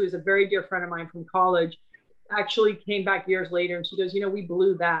coach, who is a very dear friend of mine from college, actually came back years later, and she goes, we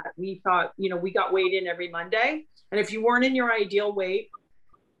blew that. We thought, we got weighed in every Monday. And if you weren't in your ideal weight,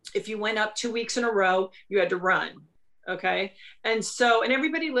 if you went up 2 weeks in a row, you had to run. Okay. And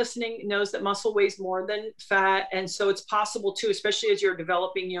everybody listening knows that muscle weighs more than fat. And so it's possible too, especially as you're a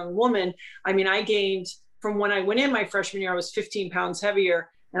developing young woman. I mean, I gained from when I went in my freshman year, I was 15 pounds heavier,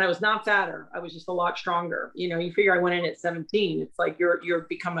 and I was not fatter. I was just a lot stronger. You figure I went in at 17. It's like you're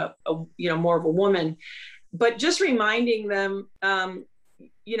become a more of a woman. But just reminding them, and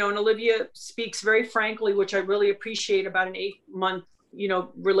Olivia speaks very frankly, which I really appreciate, about an 8-month,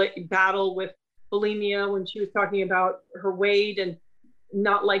 battle with bulimia, when she was talking about her weight and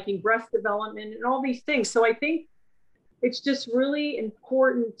not liking breast development and all these things. So I think it's just really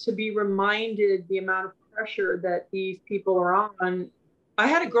important to be reminded the amount of pressure that these people are on. I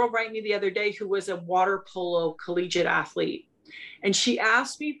had a girl write me the other day who was a water polo collegiate athlete. And she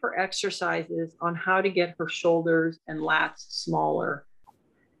asked me for exercises on how to get her shoulders and lats smaller.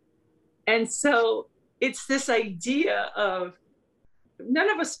 And so it's this idea of none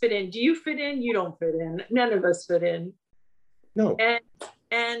of us fit in. Do you fit in? You don't fit in. None of us fit in. No.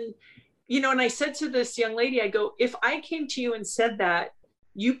 And I said to this young lady, I go, if I came to you and said that,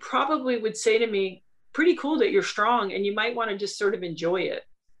 you probably would say to me, pretty cool that you're strong, and you might want to just sort of enjoy it.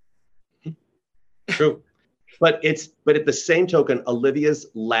 True. But at the same token, Olivia's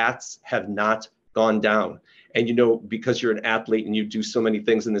lats have not gone down. And, because you're an athlete and you do so many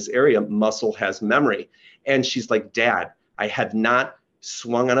things in this area, muscle has memory. And she's like, Dad, I have not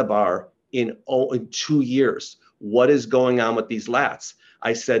swung on a bar in 2 years. What is going on with these lats?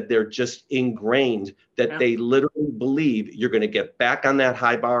 I said, they're just ingrained that they literally believe you're going to get back on that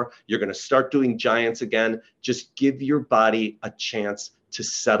high bar. You're going to start doing giants again. Just give your body a chance to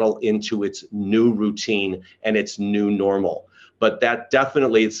settle into its new routine and its new normal. But that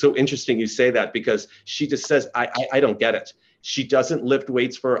definitely, it's so interesting you say that, because she just says, I don't get it. She doesn't lift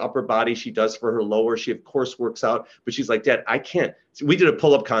weights for her upper body. She does for her lower. She of course works out, but she's like, Dad, I can't. We did a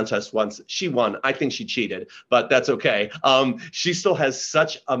pull-up contest once. She won. I think she cheated, but that's okay. She still has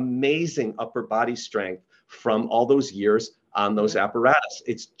such amazing upper body strength from all those years on those apparatus.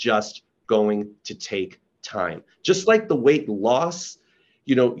 It's just going to take time. Just like the weight loss,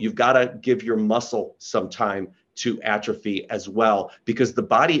 you've got to give your muscle some time to atrophy as well, because the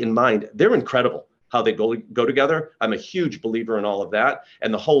body and mind, they're incredible how they go together. I'm a huge believer in all of that.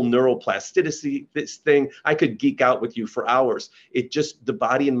 And the whole neuroplasticity, this thing, I could geek out with you for hours. The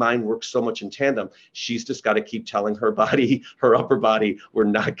body and mind work so much in tandem. She's just got to keep telling her body, her upper body, we're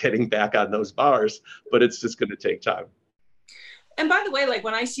not getting back on those bars, but it's just going to take time. And by the way, like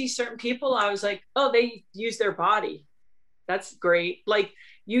when I see certain people, I was like, oh, they use their body. That's great. Like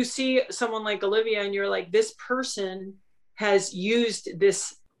you see someone like Olivia and you're like, this person has used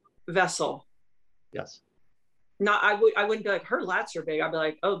this vessel. Yes. No, I wouldn't be like, her lats are big. I'd be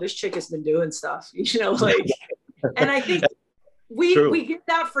like, oh, this chick has been doing stuff, and I think we give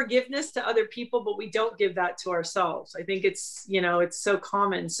that forgiveness to other people, but we don't give that to ourselves. I think it's, it's so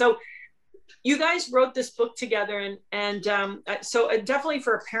common. So you guys wrote this book together, and so definitely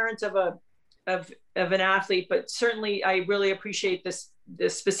for a parent of an athlete, but certainly I really appreciate the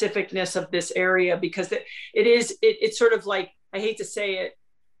specificness of this area, because it's sort of like, I hate to say it,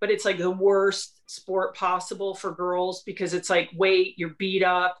 but it's like the worst sport possible for girls, because it's like weight, you're beat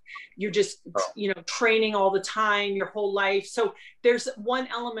up, you're just, training all the time, your whole life. So there's one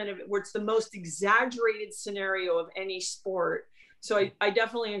element of it where it's the most exaggerated scenario of any sport. So I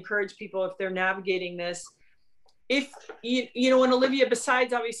definitely encourage people, if they're navigating this, if, and Olivia,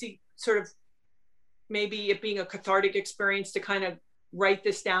 besides obviously sort of maybe it being a cathartic experience to kind of write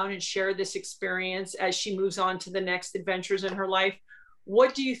this down and share this experience as she moves on to the next adventures in her life,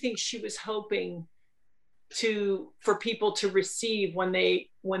 what do you think she was hoping for people to receive when they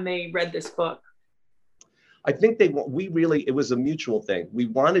read this book? I think it was a mutual thing. We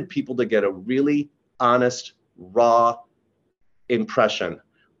wanted people to get a really honest, raw impression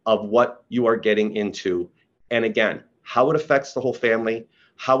of what you are getting into. And again, how it affects the whole family,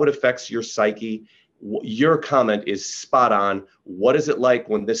 how it affects your psyche. Your comment is spot on. What is it like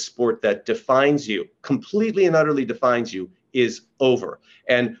when this sport that defines you, completely and utterly defines you, is over?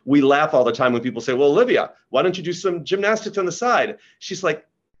 And we laugh all the time when people say, well, Olivia, why don't you do some gymnastics on the side? She's like,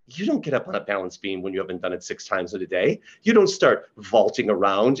 you don't get up on a balance beam when you haven't done it 6 times in a day. You don't start vaulting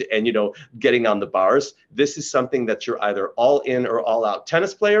around and, getting on the bars. This is something that you're either all in or all out.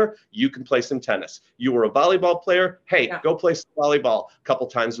 Tennis player, you can play some tennis. You were a volleyball player. Hey, go play some volleyball a couple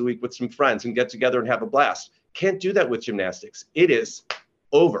times a week with some friends and get together and have a blast. Can't do that with gymnastics. It is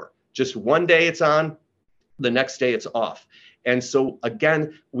over. Just one day it's on, the next day it's off. And so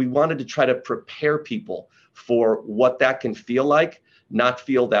again, we wanted to try to prepare people for what that can feel like. Not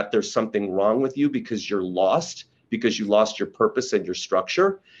feel that there's something wrong with you because you're lost, because you lost your purpose and your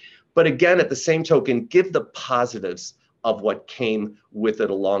structure. But again, at the same token, give the positives of what came with it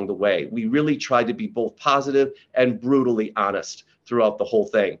along the way. We really tried to be both positive and brutally honest throughout the whole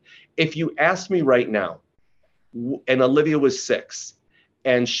thing. If you ask me right now, and Olivia was 6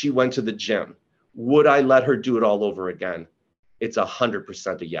 and she went to the gym, would I let her do it all over again? It's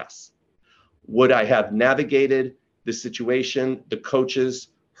 100% a yes. Would I have navigated the situation, the coaches,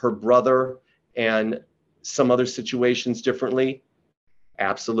 her brother, and some other situations differently?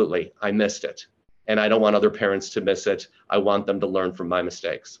 Absolutely. I missed it. And I don't want other parents to miss it. I want them to learn from my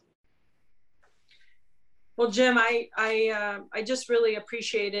mistakes. Well, Jim, I just really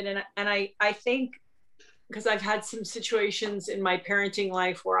appreciate it. And I think, because I've had some situations in my parenting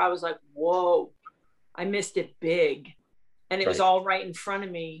life where I was like, whoa, I missed it big. And it was all right in front of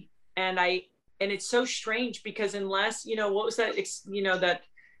me. And it's so strange because unless, what was that, that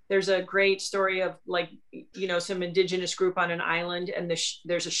there's a great story of some indigenous group on an island and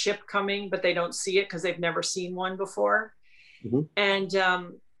there's a ship coming, but they don't see it because they've never seen one before. Mm-hmm.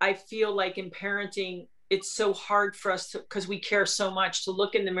 And I feel like in parenting, it's so hard for us because we care so much to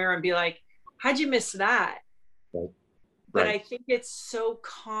look in the mirror and be like, how'd you miss that? Right. But I think it's so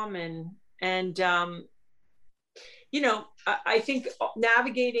common. And, I think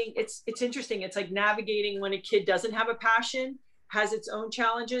navigating, it's interesting. It's like navigating when a kid doesn't have a passion, has its own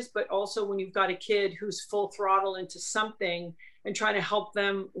challenges, but also when you've got a kid who's full throttle into something and trying to help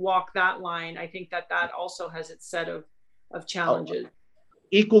them walk that line. I think that also has its set of challenges.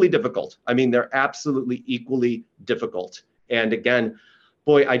 Equally difficult. I mean, they're absolutely equally difficult. And again,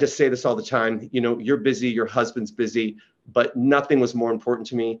 boy, I just say this all the time, you're busy, your husband's busy, but nothing was more important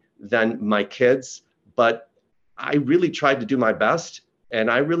to me than my kids. But I really tried to do my best and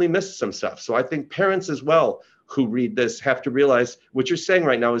I really missed some stuff. So I think parents as well who read this have to realize what you're saying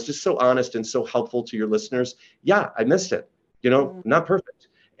right now is just so honest and so helpful to your listeners. Yeah, I missed it, not perfect.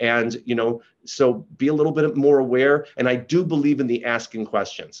 And, so be a little bit more aware. And I do believe in the asking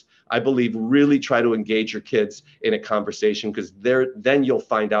questions. I believe really try to engage your kids in a conversation because then you'll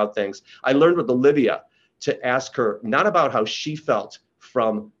find out things. I learned with Olivia to ask her not about how she felt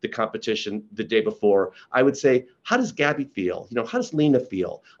from the competition the day before. I would say, how does Gabby feel? How does Lena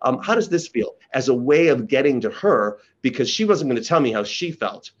feel? How does this feel? As a way of getting to her, because she wasn't going to tell me how she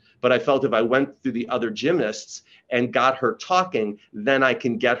felt. But I felt if I went through the other gymnasts and got her talking, then I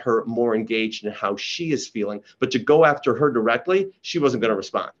can get her more engaged in how she is feeling. But to go after her directly, she wasn't going to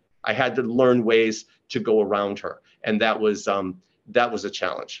respond. I had to learn ways to go around her. And that was a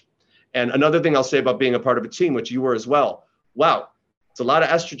challenge. And another thing I'll say about being a part of a team, which you were as well, wow, it's a lot of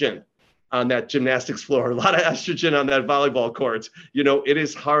estrogen on that gymnastics floor, a lot of estrogen on that volleyball court. It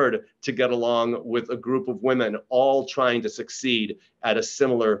is hard to get along with a group of women all trying to succeed at a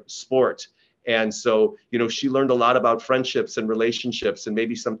similar sport. And so, she learned a lot about friendships and relationships and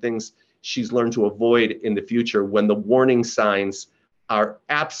maybe some things she's learned to avoid in the future when the warning signs are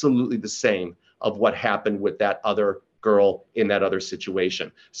absolutely the same of what happened with that other girl in that other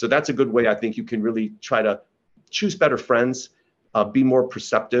situation. So that's a good way I think you can really try to choose better friends, be more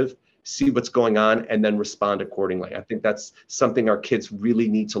perceptive, see what's going on, and then respond accordingly. I think that's something our kids really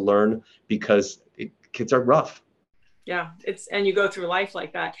need to learn because kids are rough. Yeah, and you go through life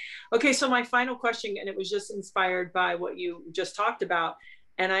like that. Okay, so my final question, and it was just inspired by what you just talked about,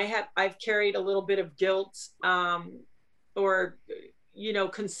 and I've carried a little bit of guilt or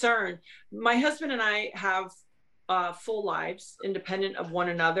concern. My husband and I have full lives independent of one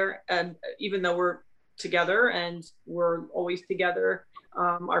another, and even though we're together and we're always together,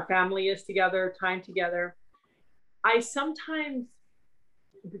 our family is together, time together, I sometimes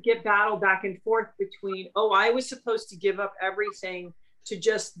get battled back and forth between, I was supposed to give up everything to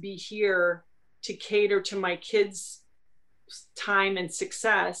just be here to cater to my kids' time and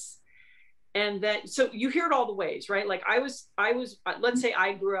success. And then, so you hear it all the ways, right? Like I was, let's say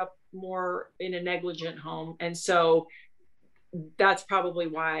I grew up more in a negligent home. And so that's probably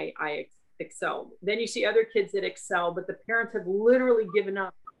why I excelled. Then you see other kids that excel, but the parents have literally given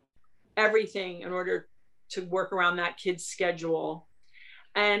up everything in order to work around that kid's schedule.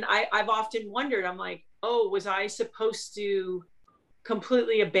 And I've often wondered, I'm like, oh, was I supposed to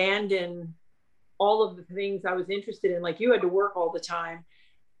completely abandon all of the things I was interested in? Like you had to work all the time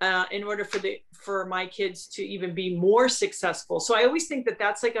in order for my kids to even be more successful. So I always think that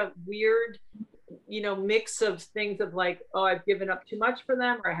that's like a weird, mix of things of like, oh, I've given up too much for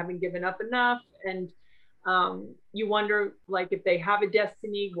them, or I haven't given up enough. And you wonder, like, if they have a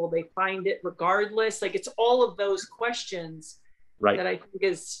destiny, will they find it regardless? Like, it's all of those questions that I think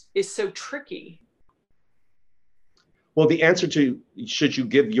is so tricky. Well, the answer to should you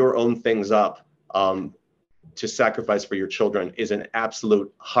give your own things up to sacrifice for your children is an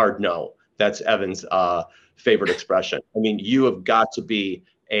absolute hard no. That's Evan's favorite expression. I mean, you have got to be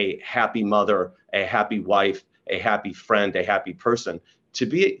a happy mother, a happy wife, a happy friend, a happy person to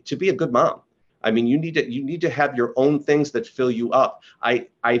be a good mom. I mean, you need to have your own things that fill you up. I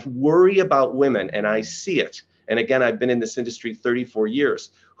worry about women, and I see it. And again, I've been in this industry 34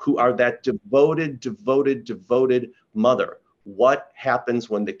 years, who are that devoted mother. What happens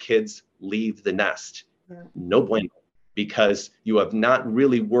when the kids leave the nest? No bueno, because you have not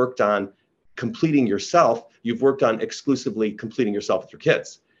really worked on completing yourself. You've worked on exclusively completing yourself with your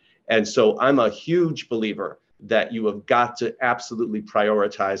kids. And so I'm a huge believer that you have got to absolutely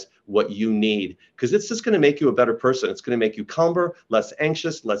prioritize what you need, because it's just going to make you a better person. It's going to make you calmer, less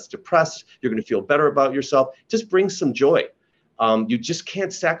anxious, less depressed. You're going to feel better about yourself. Just bring some joy. You just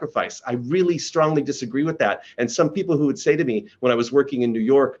can't sacrifice. I really strongly disagree with that. And some people who would say to me when I was working in New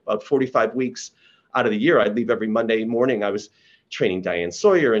York about 45 weeks out of the year, I'd leave every Monday morning. I was training Diane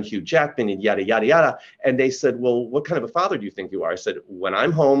Sawyer and Hugh Jackman and yada, yada, yada. And they said, well, what kind of a father do you think you are? I said, when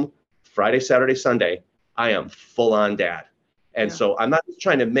I'm home Friday, Saturday, Sunday, I am full on dad. And so I'm not just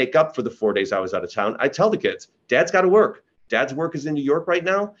trying to make up for the 4 days I was out of town. I tell the kids, Dad's got to work. Dad's work is in New York right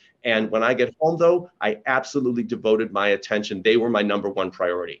now. And when I get home, though, I absolutely devoted my attention. They were my number one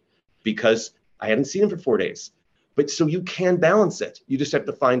priority because I hadn't seen them for 4 days. But so you can balance it. You just have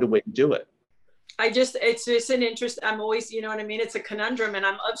to find a way to do it. It's just an interest. I'm always, you know what I mean? It's a conundrum, and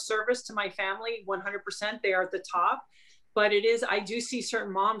I'm of service to my family 100%. They are at the top. But I do see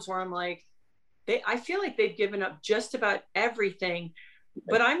certain moms where I'm like, I feel like they've given up just about everything.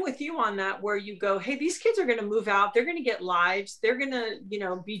 But I'm with you on that, where you go, hey, these kids are going to move out. They're going to get lives. They're going to,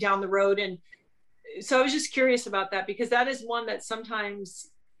 be down the road. And so I was just curious about that, because that is one that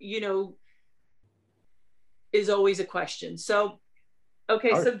sometimes, is always a question. So,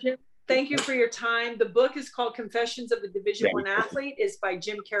 okay. So Jim, thank you for your time. The book is called Confessions of a Division I Athlete. It's by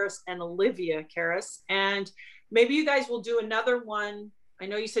Jim Karas and Olivia Karas. And maybe you guys will do another one. I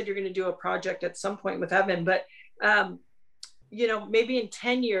know you said you're going to do a project at some point with Evan, but maybe in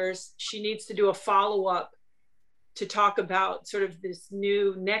 10 years, she needs to do a follow-up to talk about sort of this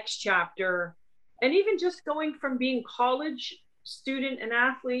new next chapter, and even just going from being college student and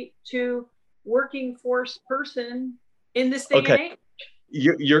athlete to working force person in this day and age.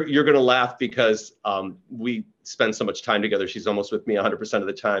 You're going to laugh because we spend so much time together. She's almost with me 100% of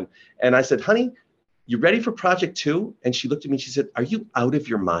the time. And I said, honey, you ready for project 2? And she looked at me and she said, are you out of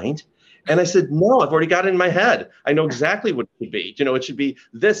your mind? And I said, no, I've already got it in my head. I know exactly what it should be. It should be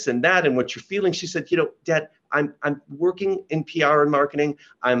this and that and what you're feeling. She said, Dad, I'm working in PR and marketing.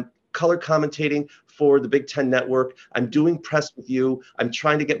 I'm color commentating for the Big Ten Network. I'm doing press with you. I'm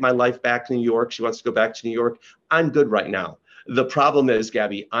trying to get my life back to New York. She wants to go back to New York. I'm good right now. The problem is,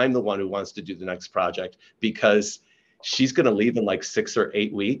 Gabby, I'm the one who wants to do the next project because she's going to leave in like 6 or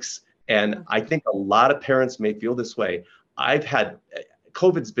 8 weeks. And I think a lot of parents may feel this way.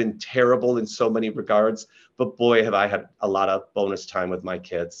 COVID's been terrible in so many regards, but boy, have I had a lot of bonus time with my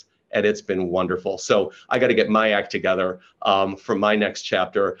kids, and it's been wonderful. So I got to get my act together for my next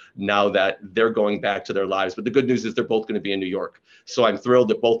chapter now that they're going back to their lives. But the good news is they're both going to be in New York. So I'm thrilled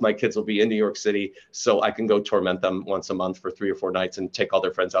that both my kids will be in New York City, so I can go torment them once a month for 3 or 4 nights and take all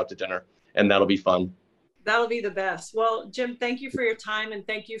their friends out to dinner, and that'll be fun. That'll be the best. Well, Jim, thank you for your time, and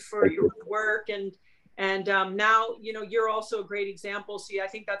thank you for your work. And now, you're also a great example. See, I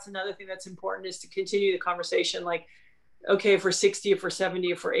think that's another thing that's important, is to continue the conversation. Like, okay, if we're 60, if we're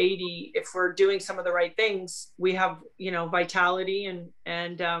 70, if we're 80, if we're doing some of the right things, we have, vitality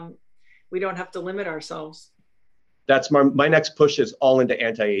and we don't have to limit ourselves. That's my next push is all into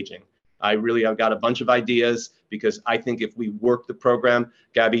anti-aging. I've got a bunch of ideas because I think if we work the program,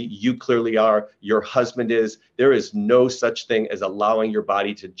 Gabby, you clearly are, your husband is, there is no such thing as allowing your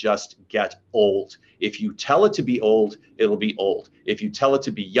body to just get old. If you tell it to be old, it'll be old. If you tell it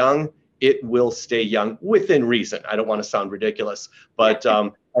to be young, it will stay young within reason. I don't want to sound ridiculous, but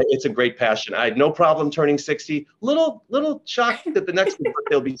it's a great passion. I had no problem turning 60. Little shocked that the next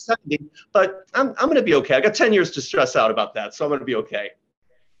birthday will be 70, but I'm going to be okay. I got 10 years to stress out about that, so I'm going to be okay.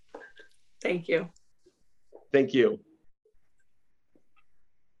 Thank you. Thank you.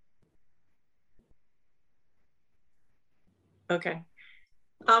 Okay.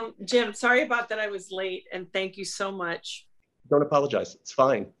 Jim, sorry about that. I was late, and thank you so much. Don't apologize. It's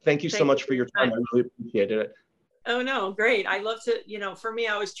fine. Thank you so much for your time. I really appreciated it. Oh, no, great. I love to, for me,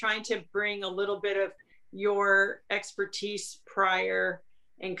 I was trying to bring a little bit of your expertise prior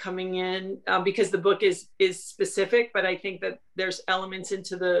and coming in because the book is specific, but I think that there's elements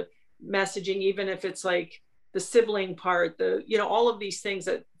into the messaging, even if it's like the sibling part, all of these things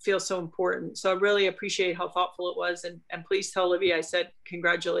that feel so important. So I really appreciate how thoughtful it was. And please tell Olivia I said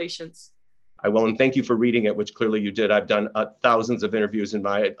congratulations. I will, and thank you for reading it, which clearly you did. I've done thousands of interviews in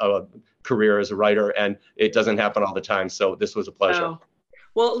my career as a writer, and it doesn't happen all the time. So this was a pleasure. Oh.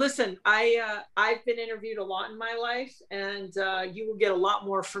 Well, listen, I've been interviewed a lot in my life, and you will get a lot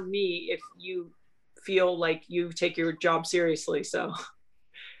more from me if you feel like you take your job seriously. So,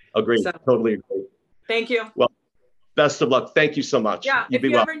 agreed. Totally agree. Thank you. Well, best of luck. Thank you so much. Yeah, if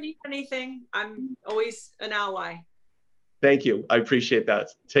you ever need anything, I'm always an ally. Thank you. I appreciate that.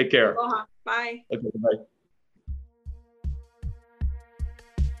 Take care. Aloha. Bye. Okay, bye.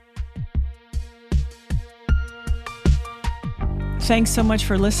 Thanks so much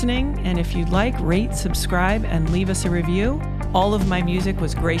for listening. And if you'd like, rate, subscribe, and leave us a review. All of my music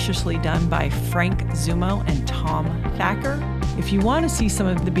was graciously done by Frank Zumo and Tom Thacker. If you want to see some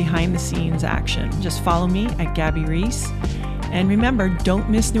of the behind the scenes action, just follow me at Gabby Reese. And remember, don't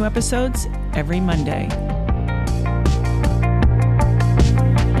miss new episodes every Monday.